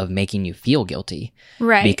part of making you feel guilty.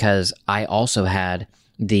 Right. Because I also had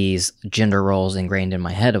these gender roles ingrained in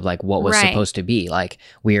my head of like what was supposed to be. Like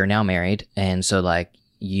we are now married, and so like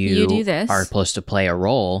you do this. are supposed to play a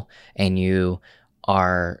role, and you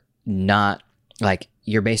are not like,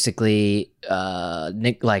 you're basically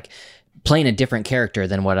like playing a different character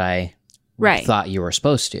than what I thought you were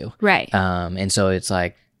supposed to. Right. And so it's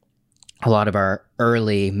like a lot of our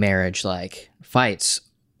early marriage like fights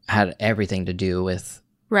had everything to do with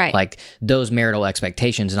like those marital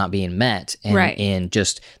expectations not being met, and in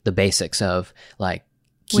just the basics of like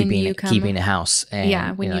keeping a house.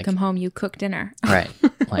 And when you come home, you cook dinner. Right.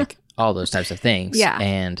 Like all those types of things. Yeah.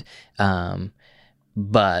 And,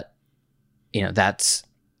 but that's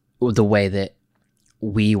the way that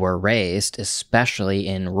we were raised, especially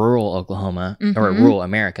in rural Oklahoma or rural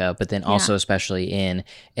America, but then also especially in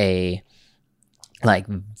a like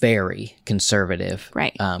very conservative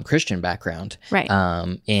Right. Christian background. Right.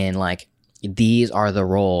 And like these are the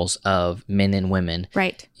roles of men and women.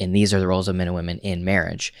 Right. And these are the roles of men and women in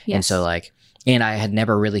marriage. Yes. And so like, and I had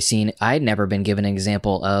never been given an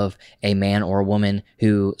example of a man or a woman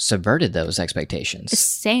who subverted those expectations.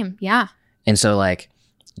 Same. Yeah. And so like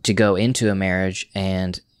to go into a marriage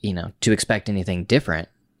and, to expect anything different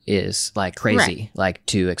is like crazy. Right. Like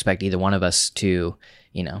to expect either one of us to,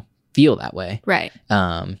 feel that way. Right.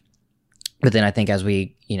 But then I think as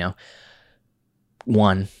we,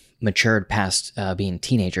 matured past being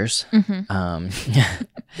teenagers, Mm-hmm.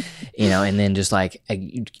 And then just like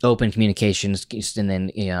open communications, and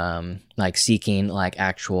then like seeking like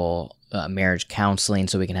actual marriage counseling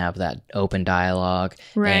so we can have that open dialogue,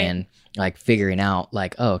 Right. and like figuring out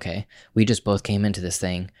like, oh, okay, we just both came into this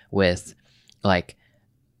thing with like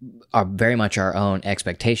are very much our own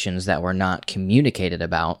expectations that were not communicated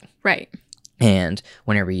about. Right. And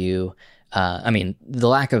whenever you, the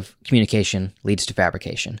lack of communication leads to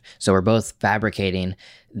fabrication. So we're both fabricating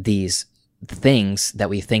these things that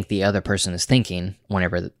we think the other person is thinking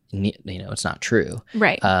whenever, it's not true.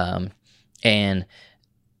 Right. And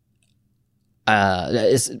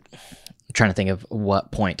it's I'm trying to think of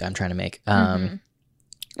what point I'm trying to make.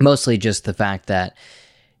 Mostly just the fact that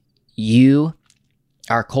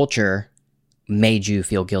our culture made you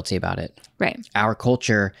feel guilty about it. Right. Our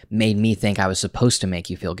culture made me think I was supposed to make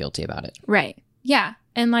you feel guilty about it. Right. Yeah.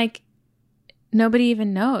 And like nobody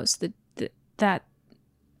even knows that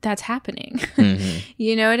that's happening. Mm-hmm.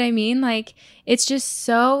 You know what I mean? Like it's just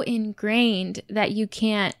so ingrained that you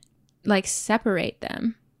can't like separate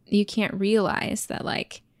them. You can't realize that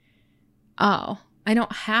like, oh, I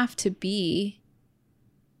don't have to be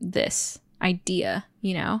this idea,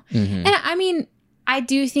 Mm-hmm. And I mean, I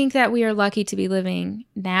do think that we are lucky to be living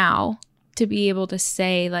now to be able to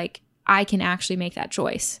say like, I can actually make that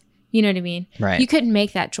choice. You know what I mean? Right. You couldn't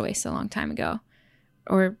make that choice a long time ago,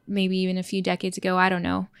 or maybe even a few decades ago. I don't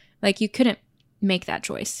know. Like you couldn't make that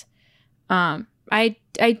choice. I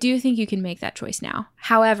do think you can make that choice now.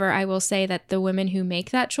 However, I will say that the women who make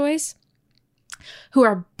that choice, who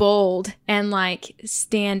are bold and like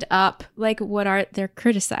stand up, like they're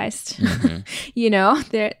criticized.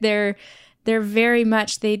 Mm-hmm. They're very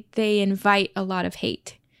much, they invite a lot of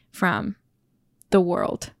hate from the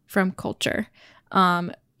world, from culture.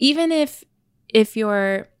 Even if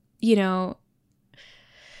you're,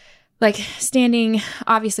 like standing,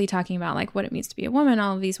 obviously talking about like what it means to be a woman,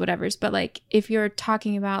 all of these whatevers, but like if you're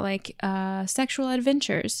talking about like sexual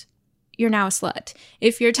adventures, you're now a slut.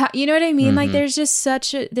 If you're you know what I mean? Mm-hmm. Like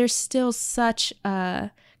there's still such a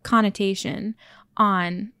connotation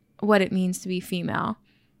on what it means to be female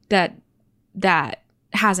that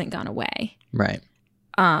hasn't gone away. Right.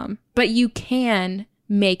 But you can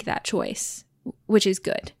make that choice, which is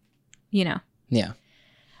good, Yeah.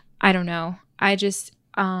 I don't know. I just,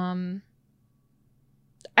 I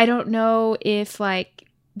don't know if like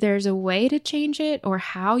there's a way to change it or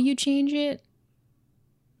how you change it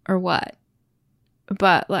or what.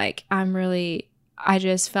 But like, I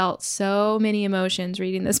just felt so many emotions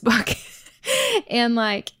reading this book and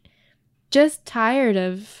like just tired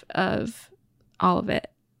of all of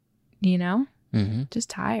it, Mm-hmm. just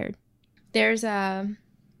tired. There's a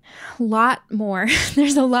lot more.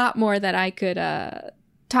 There's a lot more that I could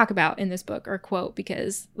talk about in this book or quote,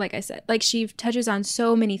 because like I said, like she touches on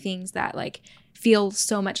so many things that like feel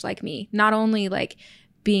so much like me, not only like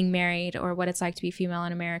being married or what it's like to be female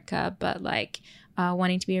in America, but like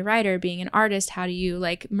wanting to be a writer, being an artist. How do you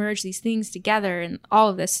like merge these things together and all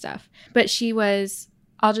of this stuff? But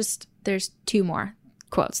there's two more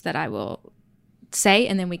quotes that I will say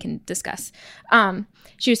and then we can discuss.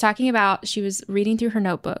 She was reading through her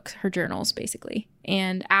notebooks, her journals basically.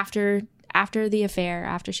 And after the affair,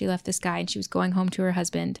 after she left this guy and she was going home to her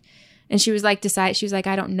husband, and she was like,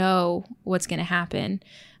 I don't know what's going to happen,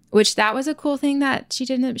 which that was a cool thing that she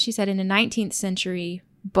didn't. She said in a 19th century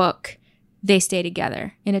book, they stay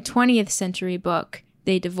together. In a 20th century book,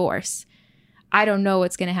 they divorce. I don't know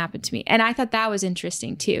what's going to happen to me. And I thought that was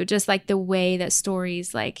interesting too. Just like the way that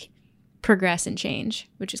stories like progress and change,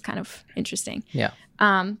 which is kind of interesting. Yeah.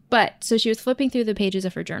 But so she was flipping through the pages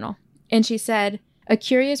of her journal and she said, a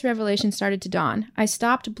curious revelation started to dawn. I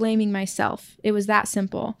stopped blaming myself. It was that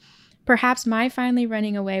simple. Perhaps my finally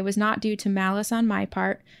running away was not due to malice on my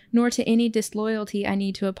part, nor to any disloyalty I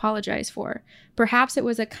need to apologize for. Perhaps it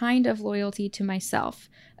was a kind of loyalty to myself,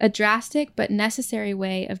 a drastic but necessary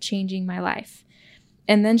way of changing my life.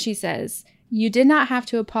 And then she says, you did not have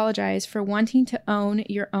to apologize for wanting to own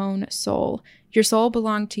your own soul. Your soul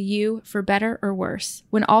belonged to you for better or worse.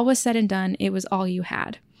 When all was said and done, it was all you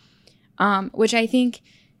had. which I think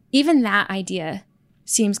even that idea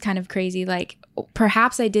seems kind of crazy. Like,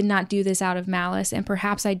 perhaps I did not do this out of malice, and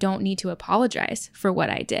perhaps I don't need to apologize for what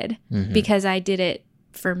I did because I did it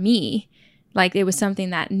for me. Like, it was something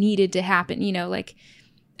that needed to happen, you know, like,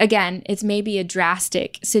 again, it's maybe a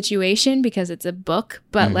drastic situation because it's a book,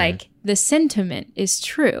 but like the sentiment is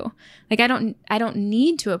true. Like, I don't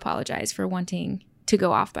need to apologize for wanting to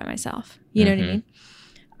go off by myself. You know what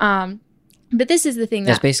I mean? But this is the thing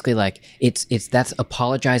that's basically like, that's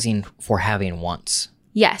apologizing for having once.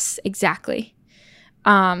 Yes, exactly.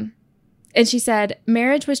 And she said,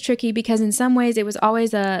 marriage was tricky because in some ways it was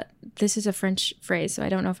always this is a French phrase, so I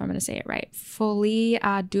don't know if I'm going to say it right. Folie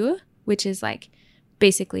à deux, which is like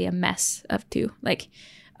basically a mess of two. Like,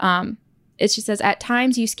 it just says, at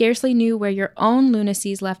times you scarcely knew where your own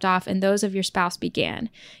lunacies left off and those of your spouse began.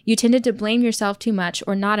 You tended to blame yourself too much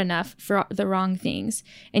or not enough for the wrong things,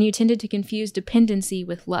 and you tended to confuse dependency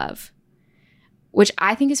with love, which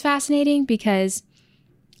I think is fascinating because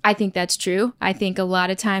I think that's true. I think a lot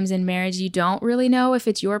of times in marriage, you don't really know if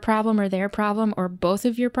it's your problem or their problem or both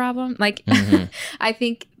of your problem. Like, I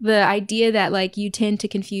think the idea that like you tend to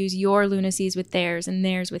confuse your lunacies with theirs and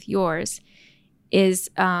theirs with yours is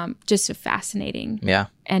just a fascinating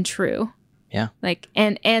and true. Yeah. Like,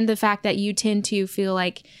 and the fact that you tend to feel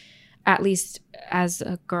like, at least as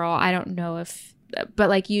a girl, I don't know if, but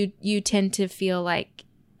like you tend to feel like,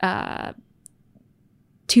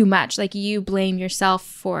 too much. Like, you blame yourself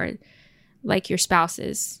for like your spouse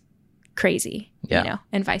is crazy, you know,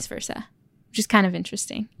 and vice versa, which is kind of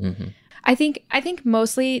interesting. I think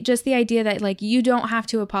mostly just the idea that like you don't have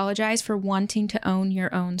to apologize for wanting to own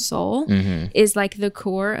your own soul is like the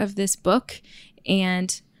core of this book.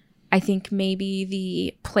 And I think maybe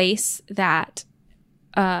the place that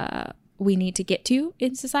we need to get to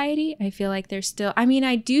in society. I feel like there's still, I mean,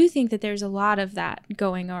 I do think that there's a lot of that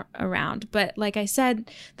going around. But like I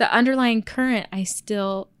said, the underlying current, I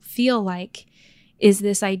still feel like, is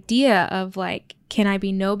this idea of like, can I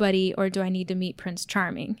be nobody or do I need to meet Prince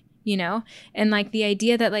Charming? You know? And like the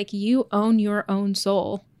idea that like you own your own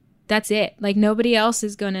soul. That's it. Like nobody else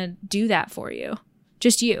is going to do that for you.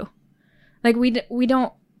 Just you. Like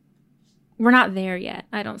we're not there yet,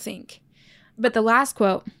 I don't think. But the last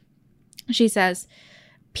quote, she says,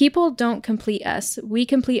 people don't complete us. We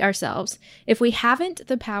complete ourselves. If we haven't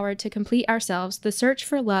the power to complete ourselves, the search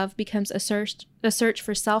for love becomes a search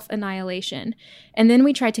for self-annihilation. And then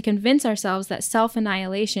we try to convince ourselves that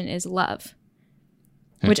self-annihilation is love,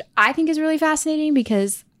 which I think is really fascinating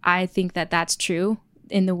because I think that that's true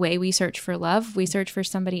in the way we search for love. We search for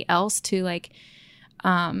somebody else to like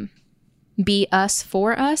be us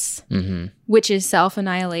for us, which is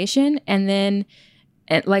self-annihilation. And then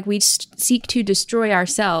like we seek to destroy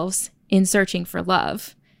ourselves in searching for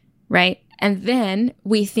love, right? And then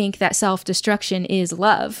we think that self-destruction is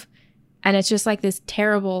love. And it's just like this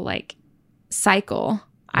terrible like cycle,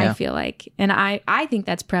 I feel like. And I think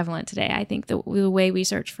that's prevalent today. I think the way we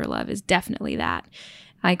search for love is definitely that.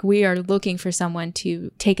 Like we are looking for someone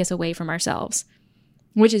to take us away from ourselves,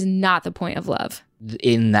 which is not the point of love.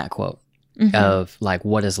 In that quote of like,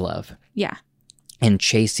 what is love? Yeah. And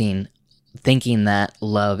thinking that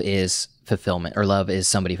love is fulfillment or love is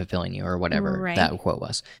somebody fulfilling you or whatever that quote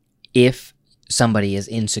was. If somebody is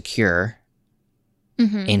insecure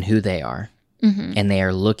in who they are and they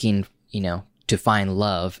are looking, you know, to find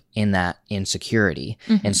love in that insecurity.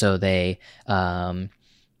 And so they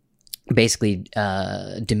basically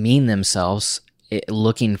demean themselves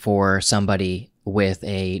looking for somebody with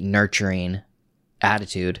a nurturing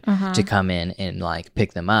attitude to come in and like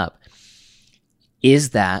pick them up.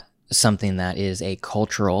 Is that something that is a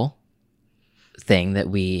cultural thing that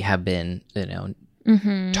we have been, you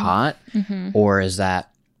know, taught, or is that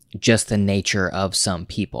just the nature of some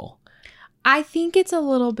people? I think it's a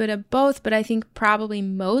little bit of both, but I think probably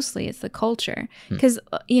mostly it's the culture because,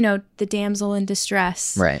 you know, the damsel in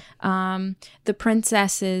distress, right? The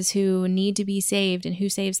princesses who need to be saved and who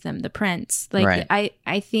saves them, the prince. Like,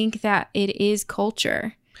 I think that it is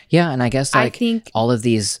culture. Yeah, and I guess like I think all of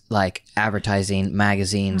these like advertising,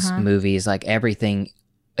 magazines, movies, like everything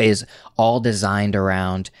is all designed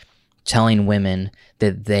around telling women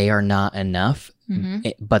that they are not enough,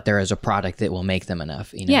 but there is a product that will make them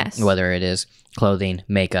enough. You know, yes. Whether it is clothing,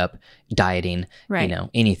 makeup, dieting, you know,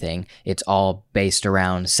 anything. It's all based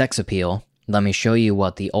around sex appeal. Let me show you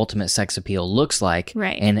what the ultimate sex appeal looks like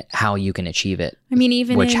and how you can achieve it. I mean,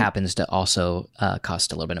 even which happens to also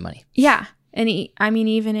cost a little bit of money. Yeah. And I mean,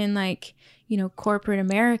 even in like, you know, corporate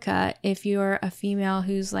America, if you're a female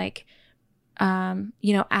who's like,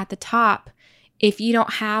 you know, at the top, if you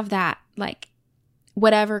don't have that like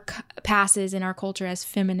whatever passes in our culture as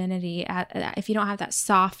femininity, if you don't have that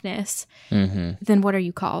softness, then what are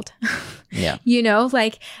you called? Yeah. You know,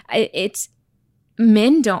 like it's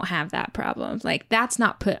men don't have that problem. Like that's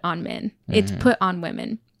not put on men. It's put on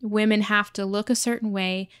women. Women have to look a certain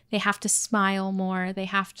way. They have to smile more. They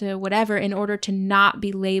have to whatever in order to not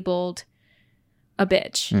be labeled a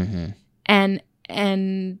bitch.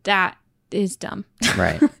 And that is dumb.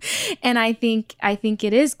 Right. And I think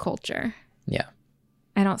it is culture. Yeah.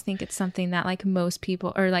 I don't think it's something that like most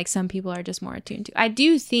people or like some people are just more attuned to. I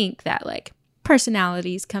do think that like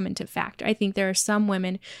personalities come into factor. I think there are some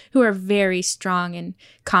women who are very strong and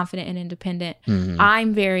confident and independent.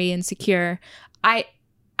 I'm very insecure. I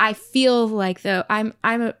feel like though I'm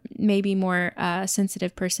a maybe more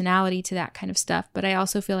sensitive personality to that kind of stuff, but I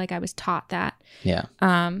also feel like I was taught that. Yeah.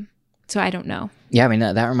 So I don't know. Yeah, I mean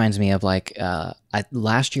that reminds me of like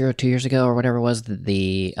last year or 2 years ago or whatever it was,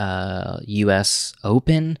 the U.S.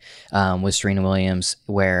 Open with Serena Williams,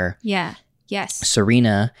 where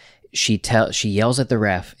Serena she yells at the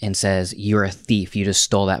ref and says, "You're a thief! You just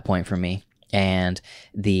stole that point from me." And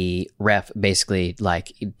the ref basically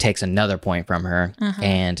like takes another point from her,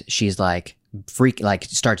 and she's like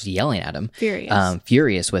starts yelling at him,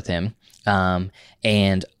 furious with him,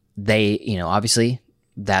 and they, you know, obviously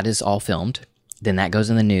that is all filmed. Then that goes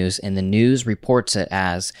in the news, and the news reports it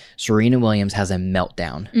as Serena Williams has a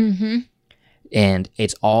meltdown. And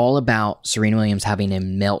it's all about Serena Williams having a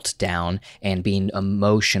meltdown and being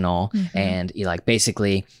emotional and like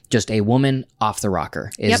basically just a woman off the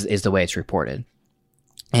rocker is the way it's reported.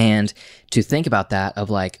 And to think about that of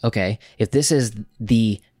like, okay, if this is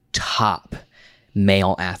the top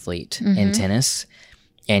male athlete in tennis,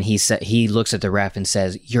 and he looks at the ref and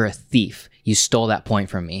says, "You're a thief. You stole that point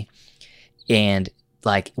from me." And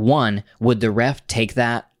like, one, would the ref take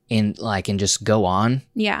that and just go on?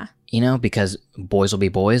 Yeah. You know, because boys will be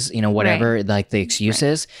boys, you know, whatever like the excuse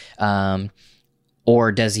is.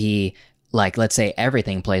 Or does he, like, let's say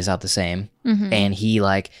everything plays out the same and he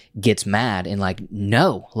like gets mad and like,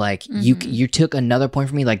 no, like you took another point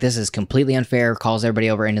from me. Like, this is completely unfair, calls everybody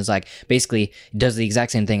over and is like, basically does the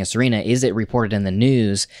exact same thing as Serena. Is it reported in the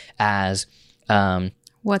news as,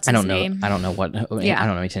 what's his name? I don't know what. Yeah. I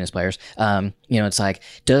don't know any tennis players. You know, it's like,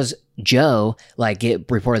 does Joe like get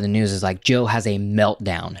reported in the news as like Joe has a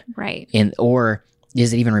meltdown, right? Or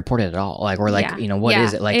is it even reported at all? Like, or like, you know, what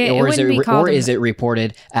is it like? Or is it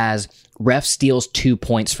reported as ref steals 2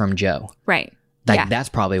 points from Joe? Right. Like that's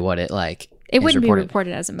probably what it like. It wouldn't be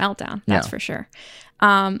reported as a meltdown. That's for sure.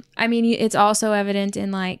 I mean, it's also evident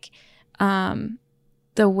in like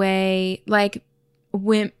the way like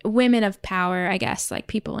women of power, I guess, like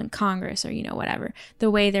people in Congress or, you know, whatever, the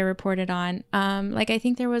way they're reported on. Like, I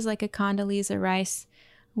think there was like a Condoleezza Rice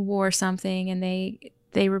wore something and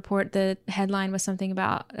they report the headline was something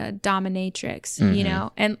about a dominatrix, you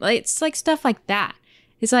know, and it's like stuff like that.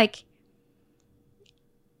 It's like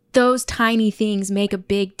those tiny things make a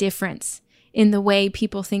big difference in the way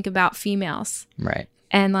people think about females. Right.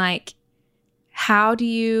 And like, how do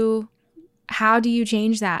you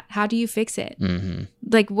change that? How do you fix it?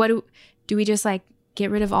 Like, what do we just like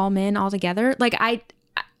get rid of all men altogether? Like,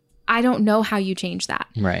 I don't know how you change that.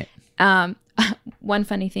 Right. One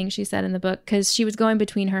funny thing she said in the book, because she was going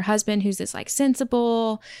between her husband, who's this like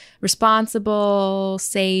sensible, responsible,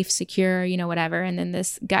 safe, secure, you know, whatever. And then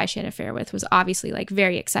this guy she had an affair with was obviously like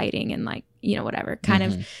very exciting and like, you know, whatever, kind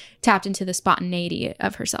of tapped into the spontaneity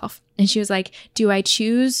of herself. And she was like, do I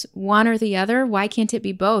choose one or the other? Why can't it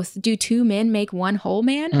be both? Do two men make one whole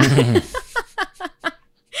man?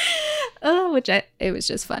 Oh, it was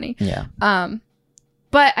just funny. Yeah.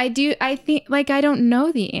 But I think like, I don't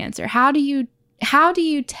know the answer. How do you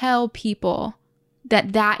tell people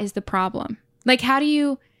that is the problem? Like, how do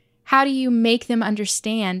you make them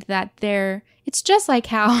understand that it's just like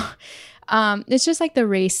how, it's just like the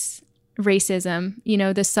racism, you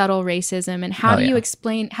know, the subtle racism, and how do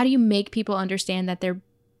you make people understand that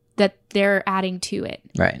they're adding to it?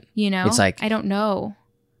 Right. You know, it's like, I don't know.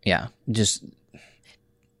 Yeah.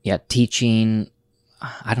 Teaching.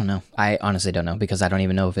 I don't know. I honestly don't know, because I don't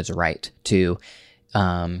even know if it's right to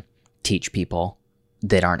teach people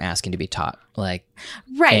that aren't asking to be taught. Like,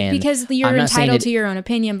 right, because you're entitled to your own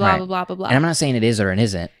opinion, blah, blah, blah, blah, blah. And I'm not saying it is or it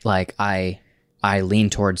isn't. Like, I lean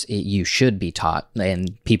towards it, you should be taught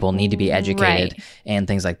and people need to be educated and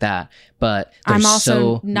things like that. But I'm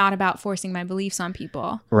also not about forcing my beliefs on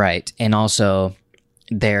people. Right. And also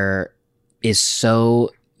there is so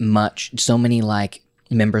many like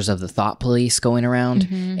members of the thought police going around,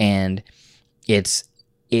 and it's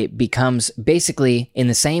it becomes basically in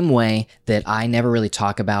the same way that I never really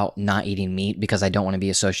talk about not eating meat because I don't want to be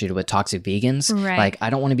associated with toxic vegans. Right. Like, I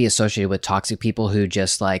don't want to be associated with toxic people who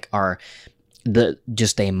just like are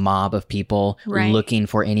just a mob of people Right. looking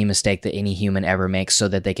for any mistake that any human ever makes so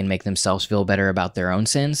that they can make themselves feel better about their own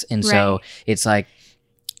sins. And so Right. it's like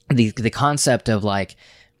the concept of like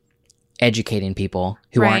educating people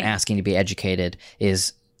who Right. aren't asking to be educated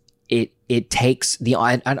is it takes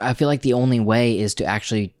I feel like the only way is to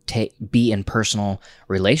actually be in personal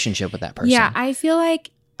relationship with that person. Yeah, I feel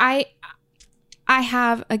like I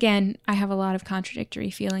have a lot of contradictory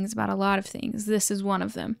feelings about a lot of things. This is one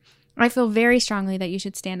of them. I feel very strongly that you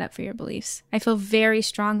should stand up for your beliefs. I feel very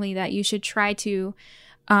strongly that you should try to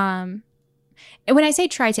and when I say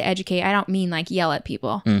try to educate, I don't mean like yell at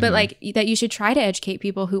people, but like that you should try to educate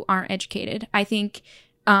people who aren't educated. I think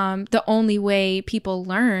the only way people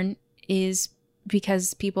learn is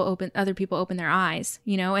because other people open their eyes,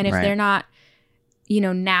 you know, and if Right. they're not, you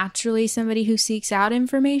know, naturally somebody who seeks out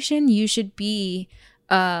information, you should be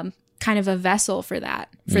kind of a vessel for that,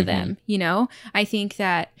 for them, you know. I think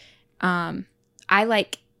that I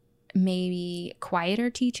like maybe quieter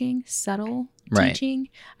teaching, subtle Right. teaching.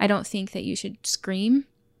 I don't think that you should scream.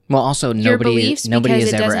 Well, also Your nobody beliefs, has because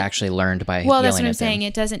it ever doesn't- actually learned by Well, that's yelling what I'm at them. saying.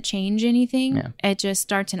 It doesn't change anything. Yeah. It just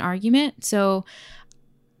starts an argument. So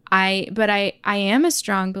I am a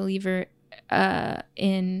strong believer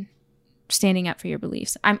in standing up for your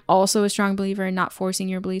beliefs. I'm also a strong believer in not forcing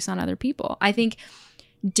your beliefs on other people. I think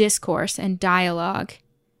discourse and dialogue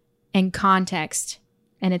and context,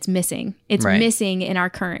 and it's missing. It's Right. missing in our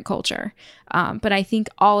current culture. But I think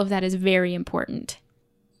all of that is very important.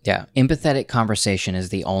 Yeah. Empathetic conversation is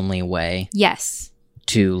the only way Yes.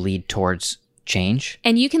 to lead towards change.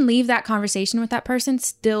 And you can leave that conversation with that person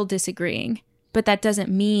still disagreeing, but that doesn't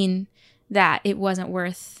mean that it wasn't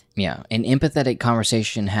worth. Yeah. An empathetic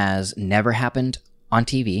conversation has never happened on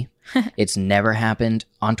TV. It's never happened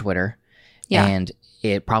on Twitter. Yeah. And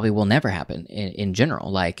it probably will never happen in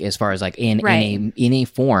general, like as far as like in Right. a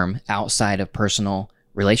form outside of personal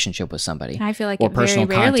relationship with somebody. I feel like or it very personal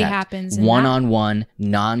rarely contact. happens. in that. One-on-one,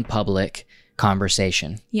 non-public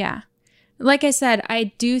conversation. Yeah. Like I said,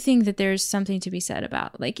 I do think that there's something to be said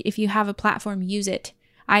about like if you have a platform, use it.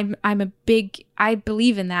 I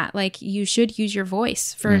believe in that. Like you should use your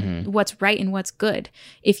voice for what's right and what's good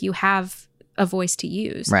if you have a voice to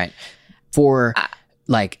use. Right.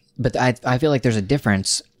 But I feel like there's a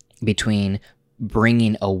difference between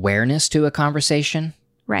bringing awareness to a conversation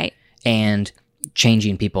Right. and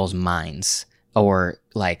changing people's minds or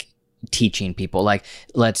like teaching people. Like,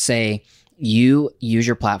 let's say you use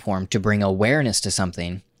your platform to bring awareness to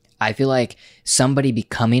something. I feel like somebody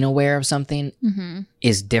becoming aware of something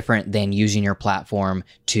is different than using your platform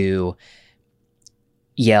to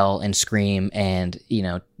yell and scream and, you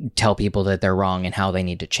know, tell people that they're wrong and how they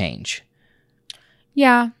need to change.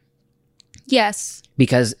 Yeah. Yes.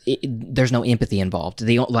 Because there's no empathy involved.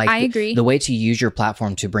 I agree. The way to use your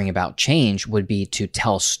platform to bring about change would be to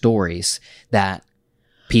tell stories that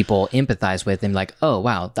people empathize with and like, oh,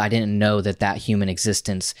 wow, I didn't know that human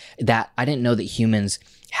existence, that I didn't know that humans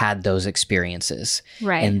had those experiences.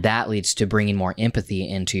 Right. And that leads to bringing more empathy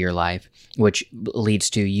into your life, which leads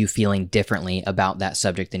to you feeling differently about that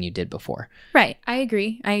subject than you did before. Right. I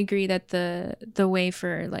agree. I agree that the way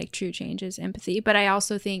for like true change is empathy, but I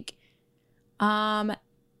also think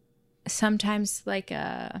sometimes like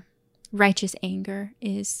righteous anger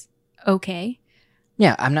is okay.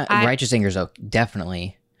 Yeah, righteous anger is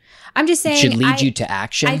definitely I'm just saying should lead you to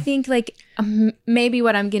action. I think like maybe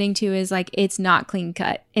what I'm getting to is like it's not clean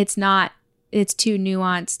cut. It's too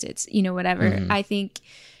nuanced. It's, you know, whatever. I think,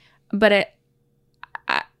 but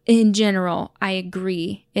in general, I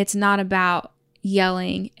agree. It's not about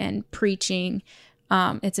yelling and preaching.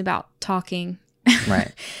 It's about talking.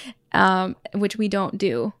 Right. Which we don't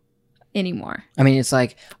do anymore. I mean, it's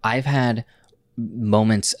like I've had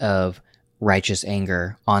moments of righteous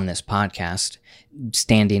anger on this podcast,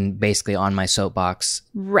 standing basically on my soapbox,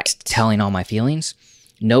 Right. telling all my feelings.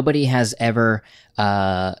 Nobody has ever,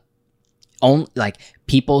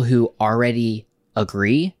 people who already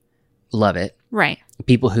agree love it. Right.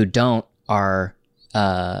 People who don't are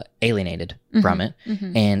alienated from it.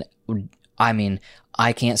 And I mean,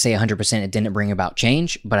 I can't say 100% it didn't bring about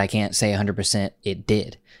change, but I can't say 100% it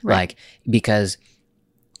did. Right. Like, because,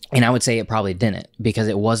 and I would say it probably didn't, because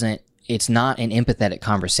it's not an empathetic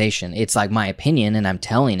conversation. It's like my opinion and I'm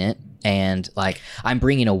telling it, and like I'm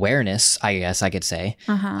bringing awareness, I guess I could say.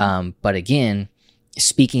 But again,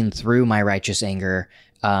 speaking through my righteous anger,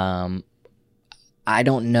 I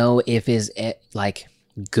don't know if it like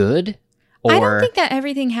good or I don't think that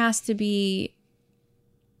everything has to be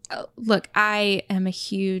look, I am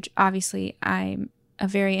obviously, I'm a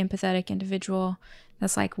very empathetic individual.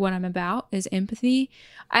 That's like what I'm about is empathy.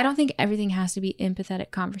 I don't think everything has to be empathetic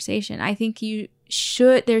conversation. I think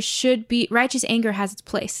there should be, righteous anger has its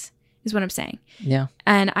place, is what I'm saying. Yeah.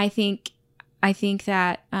 And I think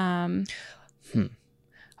that, I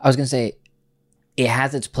was going to say it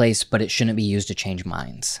has its place, but it shouldn't be used to change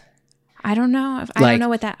minds. I don't know. I don't know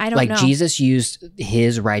what that, I don't know. Like Jesus used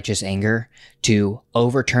his righteous anger to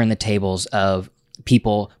overturn the tables of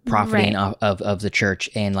people profiting of the church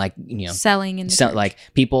and like, you know, selling in the church. Like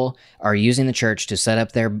people are using the church to set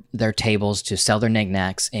up their tables to sell their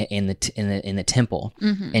knickknacks in the temple.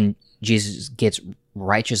 Mm-hmm. And Jesus gets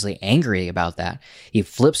righteously angry about that. He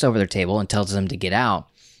flips over their table and tells them to get out.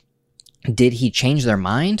 Did he change their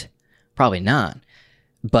mind? Probably not.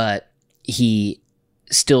 But he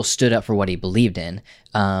still stood up for what he believed in.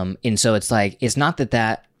 And so it's like, it's not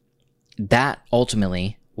that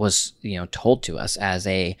ultimately was, you know, told to us as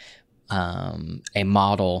a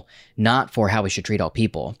model, not for how we should treat all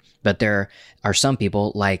people, but there are some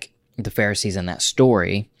people like the Pharisees in that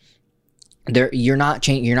story. You're not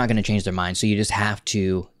going to change their mind, so you just have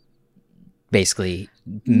to basically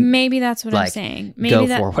maybe that's what I'm saying. Maybe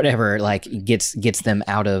for whatever like gets them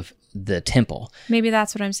out of the temple. Maybe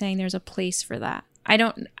that's what I'm saying. There's a place for that. I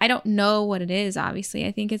don't know what it is. Obviously,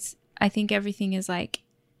 I think everything is like.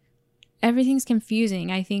 Everything's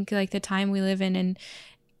confusing. I think like the time we live in and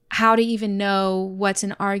how to even know what's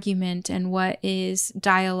an argument and what is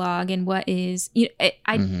dialogue and what is, you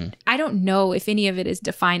know, I don't know if any of it is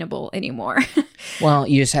definable anymore. Well,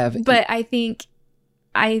 you just have. But I think,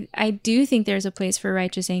 I do think there's a place for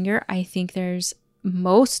righteous anger. I think there's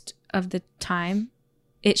most of the time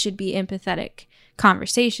it should be empathetic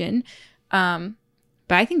conversation. But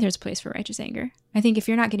I think there's a place for righteous anger. I think if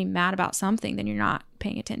you're not getting mad about something, then you're not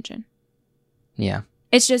paying attention. Yeah.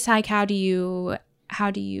 It's just like, how do you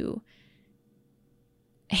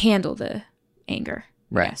handle the anger?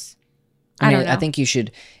 Right. Yes. I don't know. I think you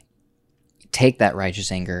should take that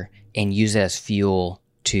righteous anger and use it as fuel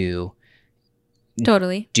to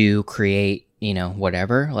totally create, you know,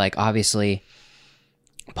 whatever. Like obviously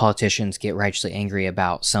politicians get righteously angry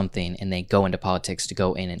about something and they go into politics to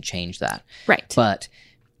go in and change that. Right. But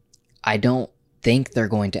I don't think they're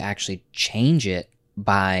going to actually change it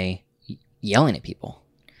by yelling at people.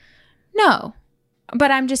 No, but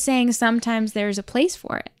I'm just saying sometimes there's a place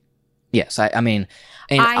for it. Yes, I mean,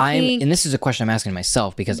 and and this is a question I'm asking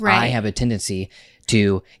myself because I have a tendency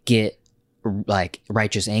to get like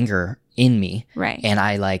righteous anger in me, right? And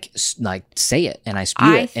I like say it and I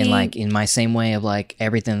spew it, and like in my same way of like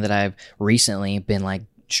everything that I've recently been like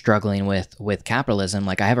struggling with capitalism.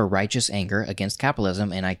 Like I have a righteous anger against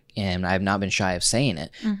capitalism, and I've not been shy of saying it,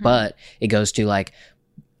 but it goes to like.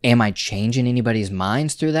 Am I changing anybody's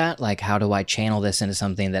minds through that? Like, how do I channel this into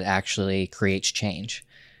something that actually creates change?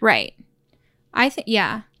 Right. I think,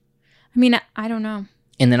 yeah. I mean, I don't know.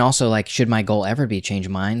 And then also, like, should my goal ever be change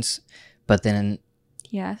minds? But then,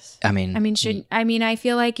 yes. I mean, I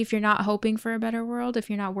feel like if you're not hoping for a better world, if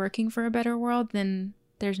you're not working for a better world, then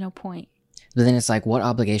there's no point. But then it's like, what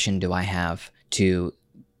obligation do I have to,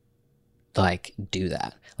 like, do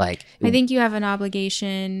that? Like, I think you have an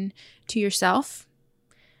obligation to yourself.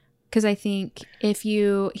 Because I think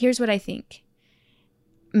here's what I think.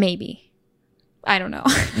 Maybe. I don't know.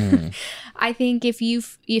 I think if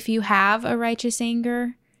you have a righteous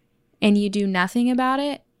anger and you do nothing about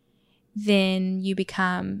it, then you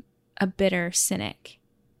become a bitter cynic.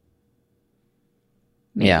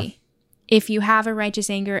 Maybe. Yeah. If you have a righteous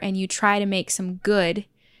anger and you try to make some good,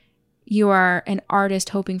 you are an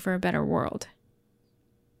artist hoping for a better world.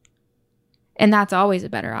 And that's always a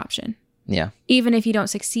better option. Yeah. Even if you don't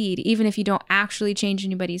succeed, even if you don't actually change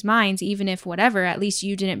anybody's minds, even if whatever, at least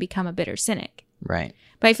you didn't become a bitter cynic. Right.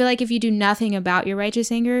 But I feel like if you do nothing about your righteous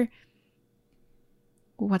anger,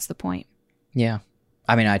 what's the point? Yeah.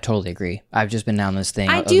 I mean, I totally agree. I've just been down this thing.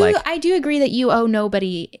 I do agree that you owe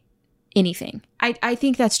nobody anything. I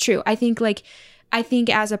think that's true. I think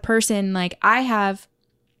as a person, like I have,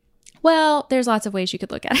 well, there's lots of ways you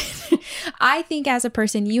could look at it. I think as a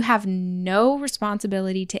person, you have no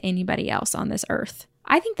responsibility to anybody else on this earth.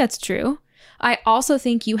 I think that's true. I also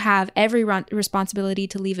think you have every responsibility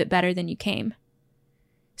to leave it better than you came.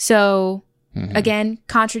 So, again,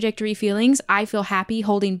 contradictory feelings. I feel happy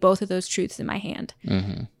holding both of those truths in my hand.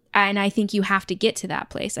 Mm-hmm. And I think you have to get to that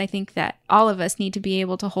place. I think that all of us need to be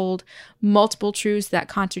able to hold multiple truths that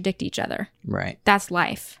contradict each other. Right. That's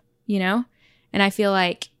life, you know? And I feel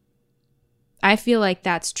like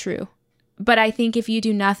that's true. But I think if you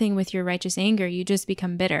do nothing with your righteous anger, you just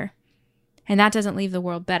become bitter. And that doesn't leave the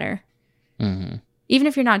world better. Mm-hmm. even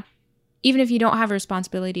if you don't have a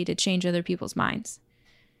responsibility to change other people's minds.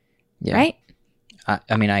 Yeah. Right?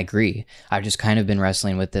 I mean, I agree. I've just kind of been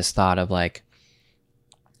wrestling with this thought of like,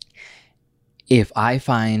 if I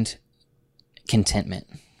find contentment,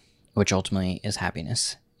 which ultimately is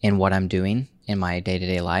happiness, in what I'm doing in my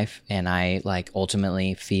day-to-day life, and I like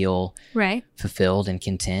ultimately feel right, fulfilled and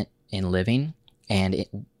content in living, and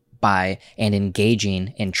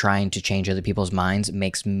engaging in trying to change other people's minds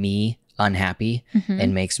makes me unhappy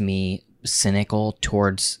and makes me cynical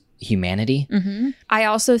towards humanity. I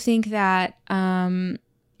also think that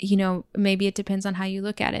maybe it depends on how you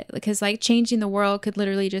look at it, because like changing the world could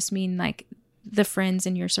literally just mean like the friends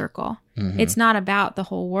in your circle. It's not about the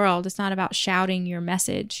whole world. It's not about shouting your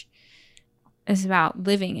message. It's about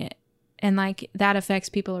living it, and like that affects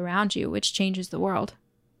people around you, which changes the world.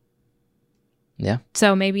 Yeah.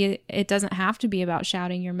 So maybe it doesn't have to be about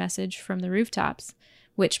shouting your message from the rooftops,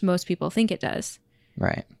 which most people think it does.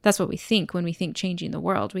 Right. That's what we think when we think changing the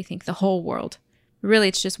world. We think the whole world. Really,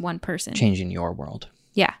 it's just one person. Changing your world.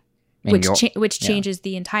 Yeah. Which changes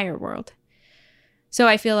the entire world. So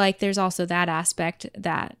I feel like there's also that aspect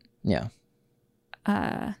that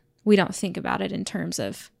we don't think about it in terms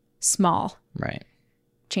of small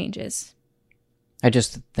changes. I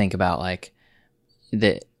just think about like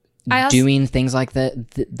doing things like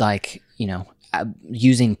that, like,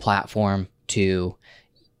 using platform to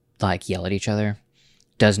like yell at each other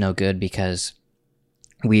does no good, because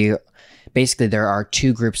there are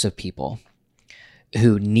two groups of people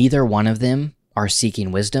who neither one of them are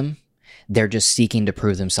seeking wisdom. They're just seeking to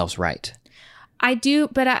prove themselves right.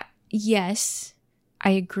 Yes,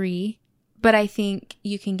 I agree. But I think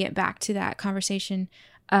you can get back to that conversation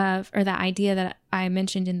or that idea that I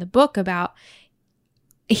mentioned in the book about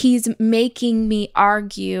he's making me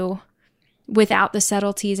argue without the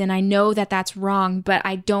subtleties, and I know that that's wrong, but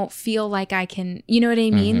I don't feel like I can, you know what I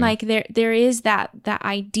mean? Like there is that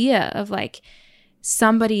idea of like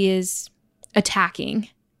somebody is attacking,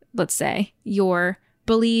 let's say, your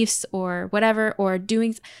beliefs or whatever, or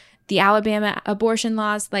doing the Alabama abortion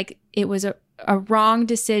laws, like it was a wrong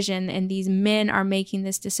decision, and these men are making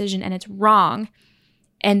this decision and it's wrong.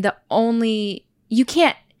 And you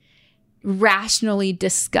can't rationally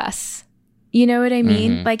discuss, you know what I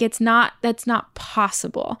mean? Like that's not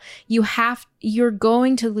possible. You're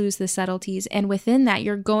going to lose the subtleties, and within that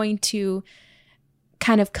you're going to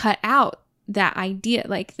kind of cut out that idea,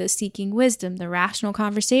 like the seeking wisdom, the rational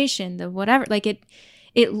conversation, the whatever, like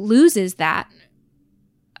it loses that,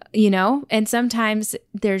 and sometimes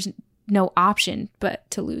there's no option but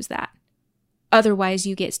to lose that. Otherwise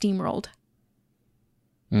you get steamrolled.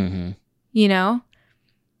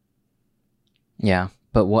 Yeah.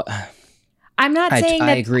 But what... I'm not saying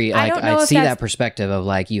I agree. Like, I see that perspective of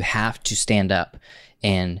like, you have to stand up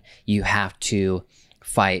and you have to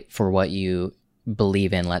fight for what you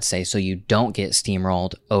believe in, let's say, so you don't get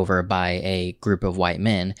steamrolled over by a group of white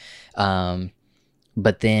men.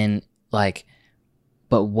 But then like,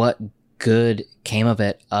 but what good came of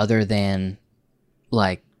it other than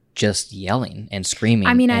like just yelling and screaming?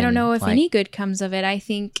 I mean, I don't know if any good comes of it. I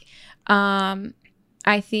think and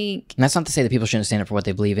that's not to say that people shouldn't stand up for what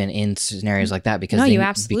they believe in scenarios like that, because no, you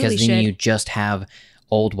absolutely should. You just have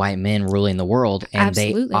old white men ruling the world, and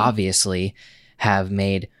absolutely. They obviously have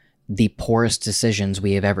made the poorest decisions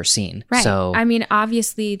we have ever seen. Right. So I mean,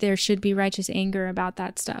 obviously there should be righteous anger about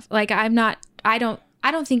that stuff. Like I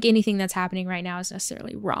don't think anything that's happening right now is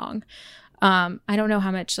necessarily wrong. I don't know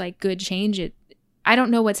how much like good change I don't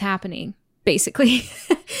know what's happening basically.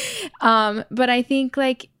 But I think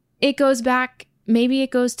like it goes back, maybe it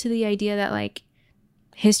goes to the idea that like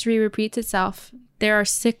history repeats itself. There are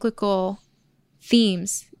cyclical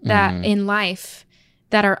themes that in life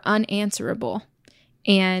that are unanswerable,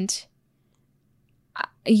 and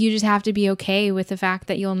you just have to be okay with the fact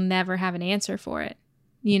that you'll never have an answer for it,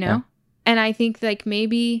 Yeah. And I think like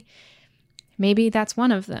maybe that's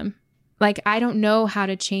one of them. Like, I don't know how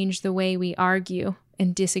to change the way we argue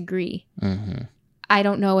and disagree. I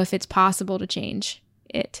don't know if it's possible to change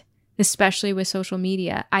it, especially with social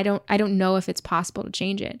media. I don't know if it's possible to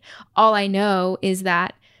change it. All I know is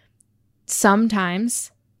that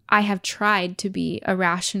sometimes I have tried to be a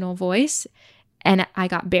rational voice and I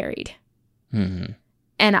got buried. And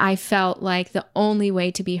I felt like the only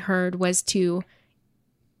way to be heard was to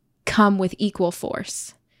come with equal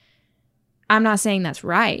force. I'm not saying that's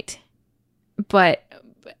right, but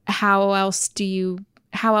how else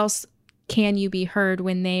can you be heard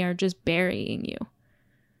when they are just burying you?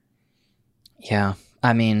 Yeah.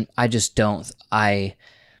 I mean, I don't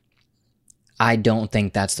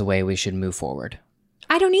think that's the way we should move forward.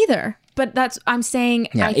 I don't either. But I'm saying,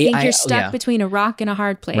 Yeah, I think I- you're stuck yeah. between a rock and a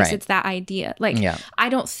hard place. Right. It's that idea. Like, Yeah. I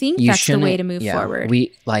don't think You that's the way shouldn't- to move yeah, forward.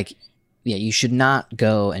 You should not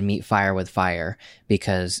go and meet fire with fire,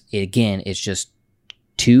 because again, it's just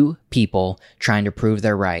two people trying to prove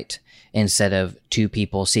they're right instead of two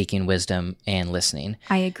people seeking wisdom and listening.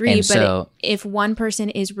 I agree. And But so- if one person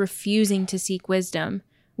is refusing to seek wisdom,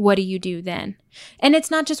 what do you do then? And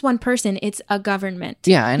it's not just one person, it's a government.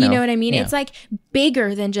 Yeah, I know. You know what I mean? Yeah. It's like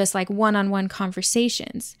bigger than just like one-on-one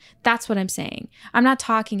conversations. That's what I'm saying. I'm not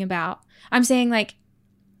talking about, I'm saying like,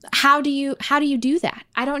 how do you do that?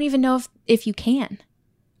 I don't even know if you can.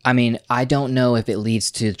 I mean, I don't know if it leads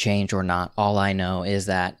to change or not. All I know is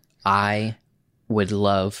that I would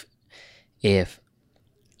love if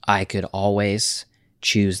I could always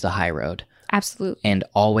choose the high road Absolutely. and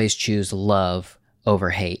always choose love over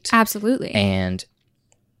hate. Absolutely. And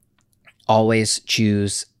always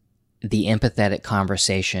choose the empathetic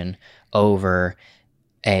conversation over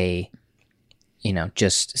a,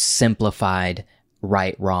 just simplified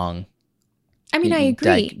right, wrong I mean, I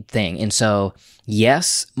agree. thing. And so,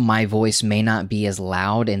 yes, my voice may not be as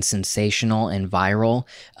loud and sensational and viral,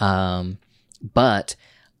 but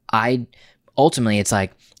ultimately, it's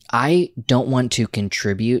like, I don't want to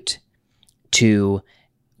contribute to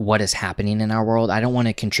what is happening in our world. I don't want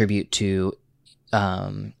to contribute to,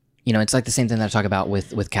 it's like the same thing that I talk about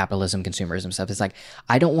with capitalism, consumerism stuff. It's like,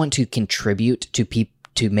 I don't want to contribute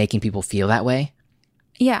to making people feel that way.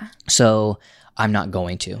 Yeah. So I'm not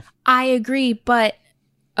going to. I agree, but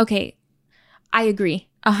okay, I agree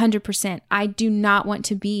 100%. I do not want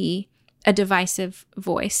to be a divisive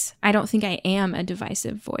voice. I don't think I am a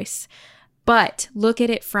divisive voice. But look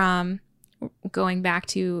at it from going back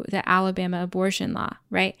to the Alabama abortion law,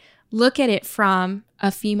 right? Look at it from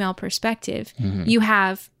a female perspective. Mm-hmm. You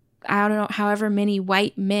have, I don't know, however many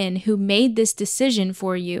white men who made this decision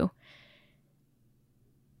for you.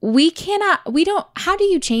 How do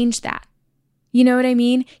you change that? You know what I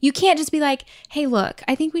mean? You can't just be like, hey, look,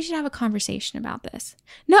 I think we should have a conversation about this.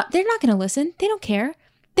 No, they're not going to listen. They don't care.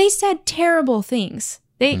 They said terrible things.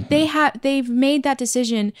 They've made that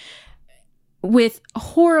decision with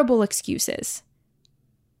horrible excuses.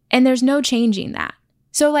 And there's no changing that.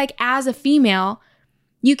 So like as a female,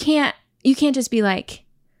 you can't just be like,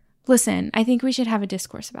 listen, I think we should have a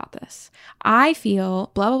discourse about this. I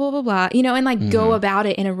feel blah, blah, blah, blah, blah, and like go about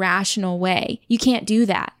it in a rational way. You can't do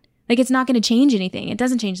that. Like, it's not going to change anything. It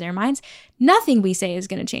doesn't change their minds. Nothing we say is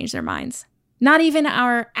going to change their minds. Not even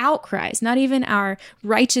our outcries, not even our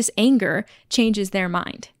righteous anger changes their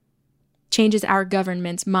mind. Changes our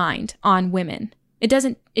government's mind on women. It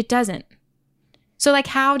doesn't. So like,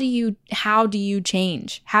 how do you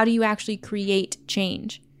change? How do you actually create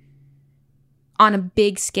change on a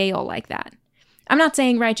big scale like that? I'm not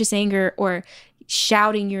saying righteous anger or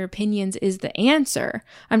shouting your opinions is the answer.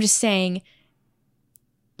 I'm just saying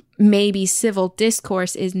maybe civil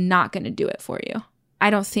discourse is not going to do it for you.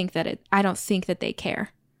 I don't think that they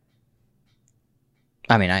care.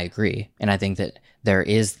 I mean, I agree. And I think that there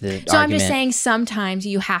is the argument. So I'm just saying sometimes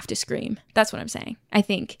you have to scream. That's what I'm saying. I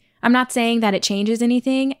think. I'm not saying that it changes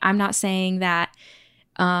anything. I'm not saying that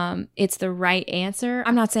it's the right answer.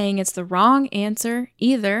 I'm not saying it's the wrong answer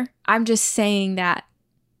either. I'm just saying that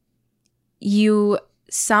you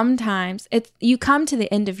come to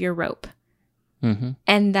the end of your rope. Mm-hmm.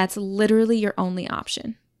 And that's literally your only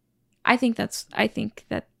option. I think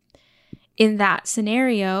that in that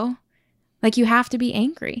scenario, like, you have to be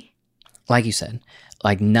angry. Like you said,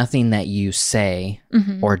 like, nothing that you say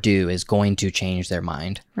or do is going to change their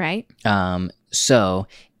mind. Right. So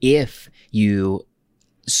if you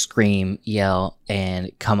scream, yell, and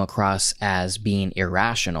come across as being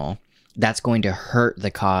irrational, that's going to hurt the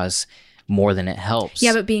cause more than it helps.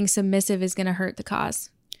 Yeah, but being submissive is going to hurt the cause.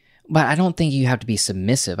 But I don't think you have to be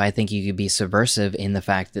submissive. I think you could be subversive in the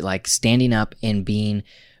fact that, like, standing up and being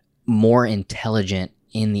more intelligent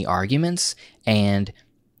in the arguments and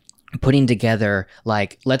putting together,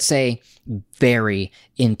 like, let's say, very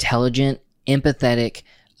intelligent, empathetic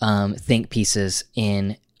think pieces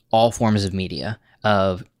in all forms of media,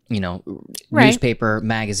 of, Right. newspaper,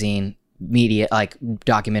 magazine, media, like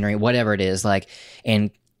documentary, whatever it is, like,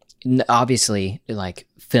 and obviously, like,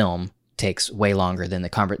 film takes way longer than the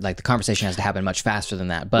conversation has to happen much faster than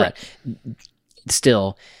that. But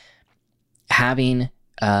still, having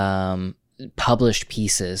published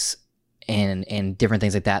pieces and different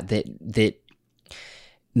things like that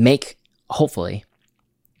make, hopefully,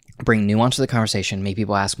 bring nuance to the conversation, make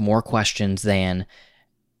people ask more questions than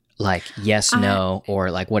like yes, no,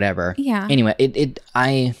 or like whatever. Yeah. Anyway,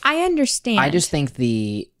 I understand. I just think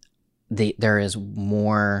there is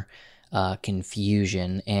more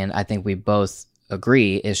confusion. And I think we both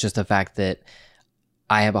agree. It's just the fact that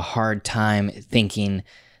I have a hard time thinking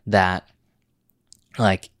that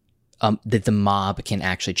that the mob can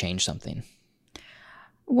actually change something.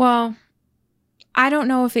 Well, I don't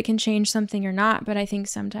know if it can change something or not, but I think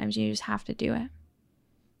sometimes you just have to do it.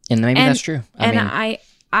 And maybe that's true. I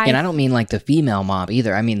don't mean like the female mob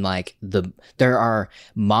either. I mean like there are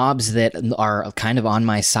mobs that are kind of on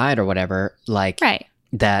my side or whatever, like right.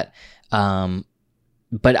 that. But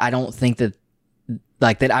I don't think that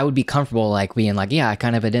like that I would be comfortable like being like, yeah, I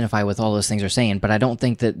kind of identify with all those things they're saying, but I don't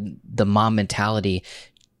think that the mob mentality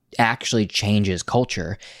actually changes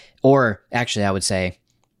culture. Or actually, I would say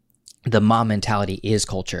the mob mentality is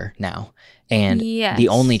culture now. And yes. The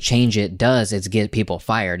only change it does is get people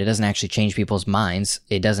fired. It doesn't actually change people's minds.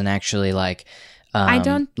 It doesn't actually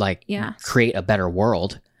create a better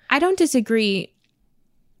world. I don't disagree.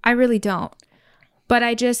 I really don't. But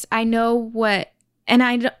I know what, and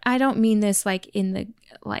I don't mean this like in the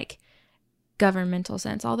like governmental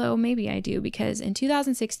sense, although maybe I do, because in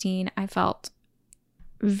 2016 I felt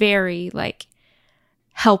very like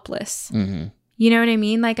helpless. Mm-hmm. You know what I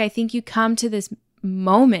mean? Like I think you come to this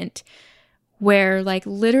moment where like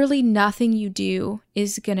literally nothing you do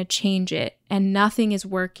is going to change it and nothing is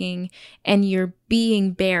working and you're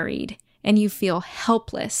being buried and you feel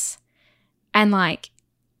helpless and like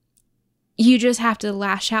you just have to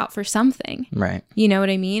lash out for something. Right. You know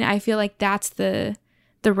what I mean? I feel like that's the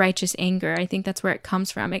righteous anger. I think that's where it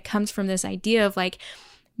comes from. It comes from this idea of like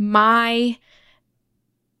my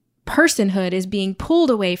personhood is being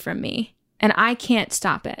pulled away from me and I can't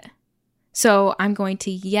stop it. So I'm going to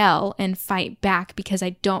yell and fight back because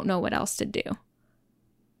I don't know what else to do.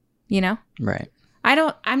 You know? Right.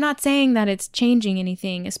 I'm not saying that it's changing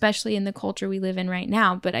anything, especially in the culture we live in right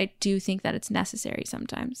now, but I do think that it's necessary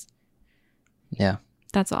sometimes. Yeah.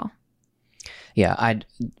 That's all. Yeah,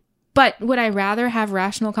 But would I rather have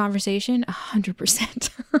rational conversation? 100%.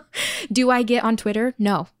 Do I get on Twitter?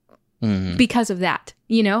 No. Mm-hmm. Because of that.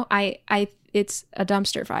 You know, it's a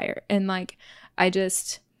dumpster fire. And like,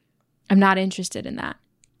 I'm not interested in that.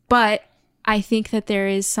 But I think that there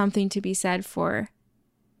is something to be said for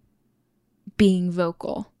being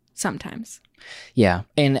vocal sometimes. Yeah.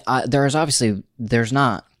 And there's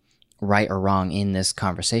not right or wrong in this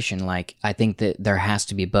conversation. Like, I think that there has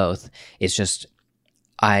to be both. It's just,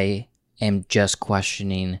 I am just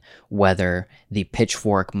questioning whether the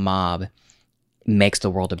pitchfork mob makes the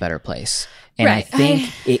world a better place. And right.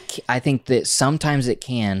 I think that sometimes it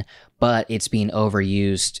can, but it's being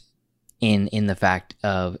overused in the fact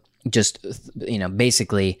of just, you know,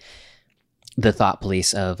 basically the thought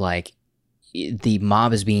police of like the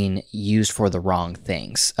mob is being used for the wrong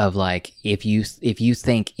things of like, if you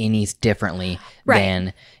think any differently right.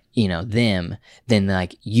 than, you know, them, then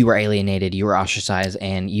like you are alienated, you are ostracized,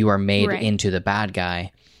 and you are made right. into the bad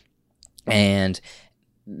guy.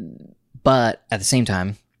 But at the same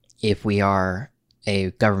time, if we are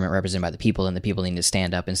a government represented by the people, then the people need to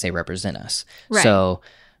stand up and say, represent us. Right. So,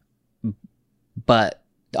 but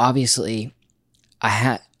obviously,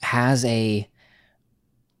 has a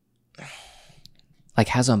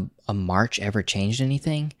march ever changed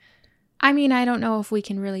anything? I mean, I don't know if we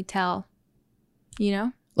can really tell, you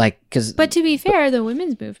know? But to be fair, the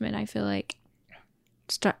women's movement, I feel like,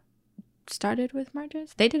 started with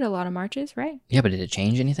marches. They did a lot of marches, right? Yeah, but did it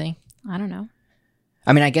change anything? I don't know.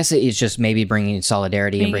 I mean, I guess it's just maybe bringing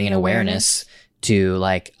solidarity and bringing awareness to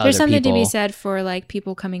like other people. There's something to be said for like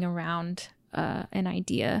people coming around an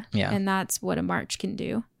idea. Yeah. And that's what a march can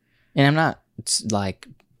do. And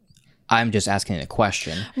I'm just asking a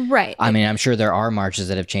question. Right. I mean, I'm sure there are marches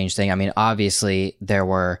that have changed things. I mean, obviously there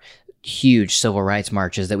were huge civil rights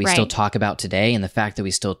marches that we right. still talk about today. And the fact that we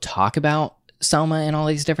still talk about Selma and all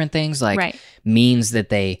these different things right. means that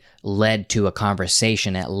they led to a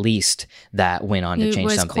conversation at least that went on to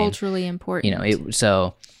change something. It was culturally important. You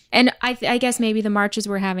know, and I guess maybe the marches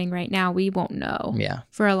we're having right now, we won't know yeah.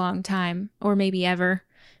 for a long time or maybe ever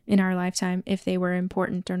in our lifetime if they were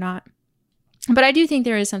important or not. But I do think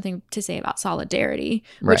there is something to say about solidarity,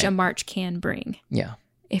 which a march can bring. Yeah.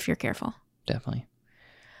 If you're careful. Definitely.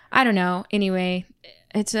 I don't know. Anyway,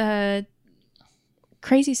 it's a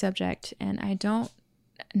crazy subject, and I don't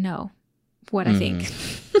know what I think.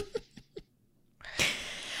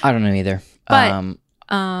 I don't know either. But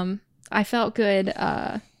I felt good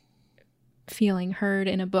feeling heard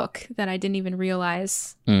in a book that I didn't even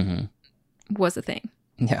realize was a thing.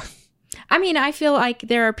 Yeah. I mean, I feel like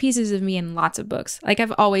there are pieces of me in lots of books. Like,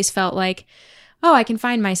 I've always felt like, oh, I can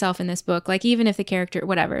find myself in this book. Like, even if the character,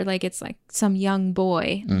 whatever, like, it's like some young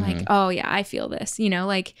boy. Like, oh, yeah, I feel this. You know,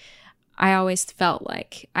 like, I always felt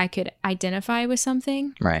like I could identify with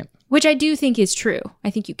something, Right. which I do think is true. I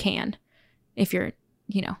think you can if you're,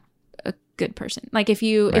 a good person. Like if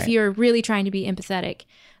you're really trying to be empathetic,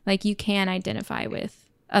 like you can identify with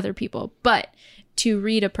other people. But to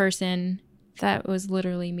read a person that was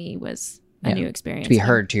literally me was a new experience. To be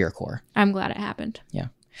heard to your core. I'm glad it happened. Yeah.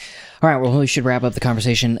 All right. Well, we should wrap up the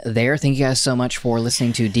conversation there. Thank you guys so much for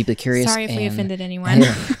listening to Deeply Curious. Sorry if we offended anyone.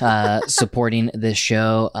 Supporting this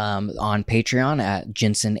show on Patreon at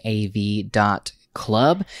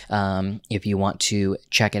jensenav.club. If you want to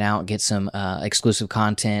check it out, get some exclusive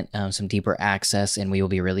content, some deeper access, and we will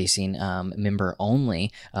be releasing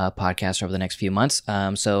member-only podcasts over the next few months.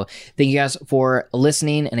 So thank you guys for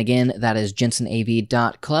listening. And again, that is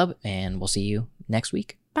jensenav.club, and we'll see you next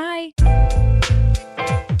week. Bye.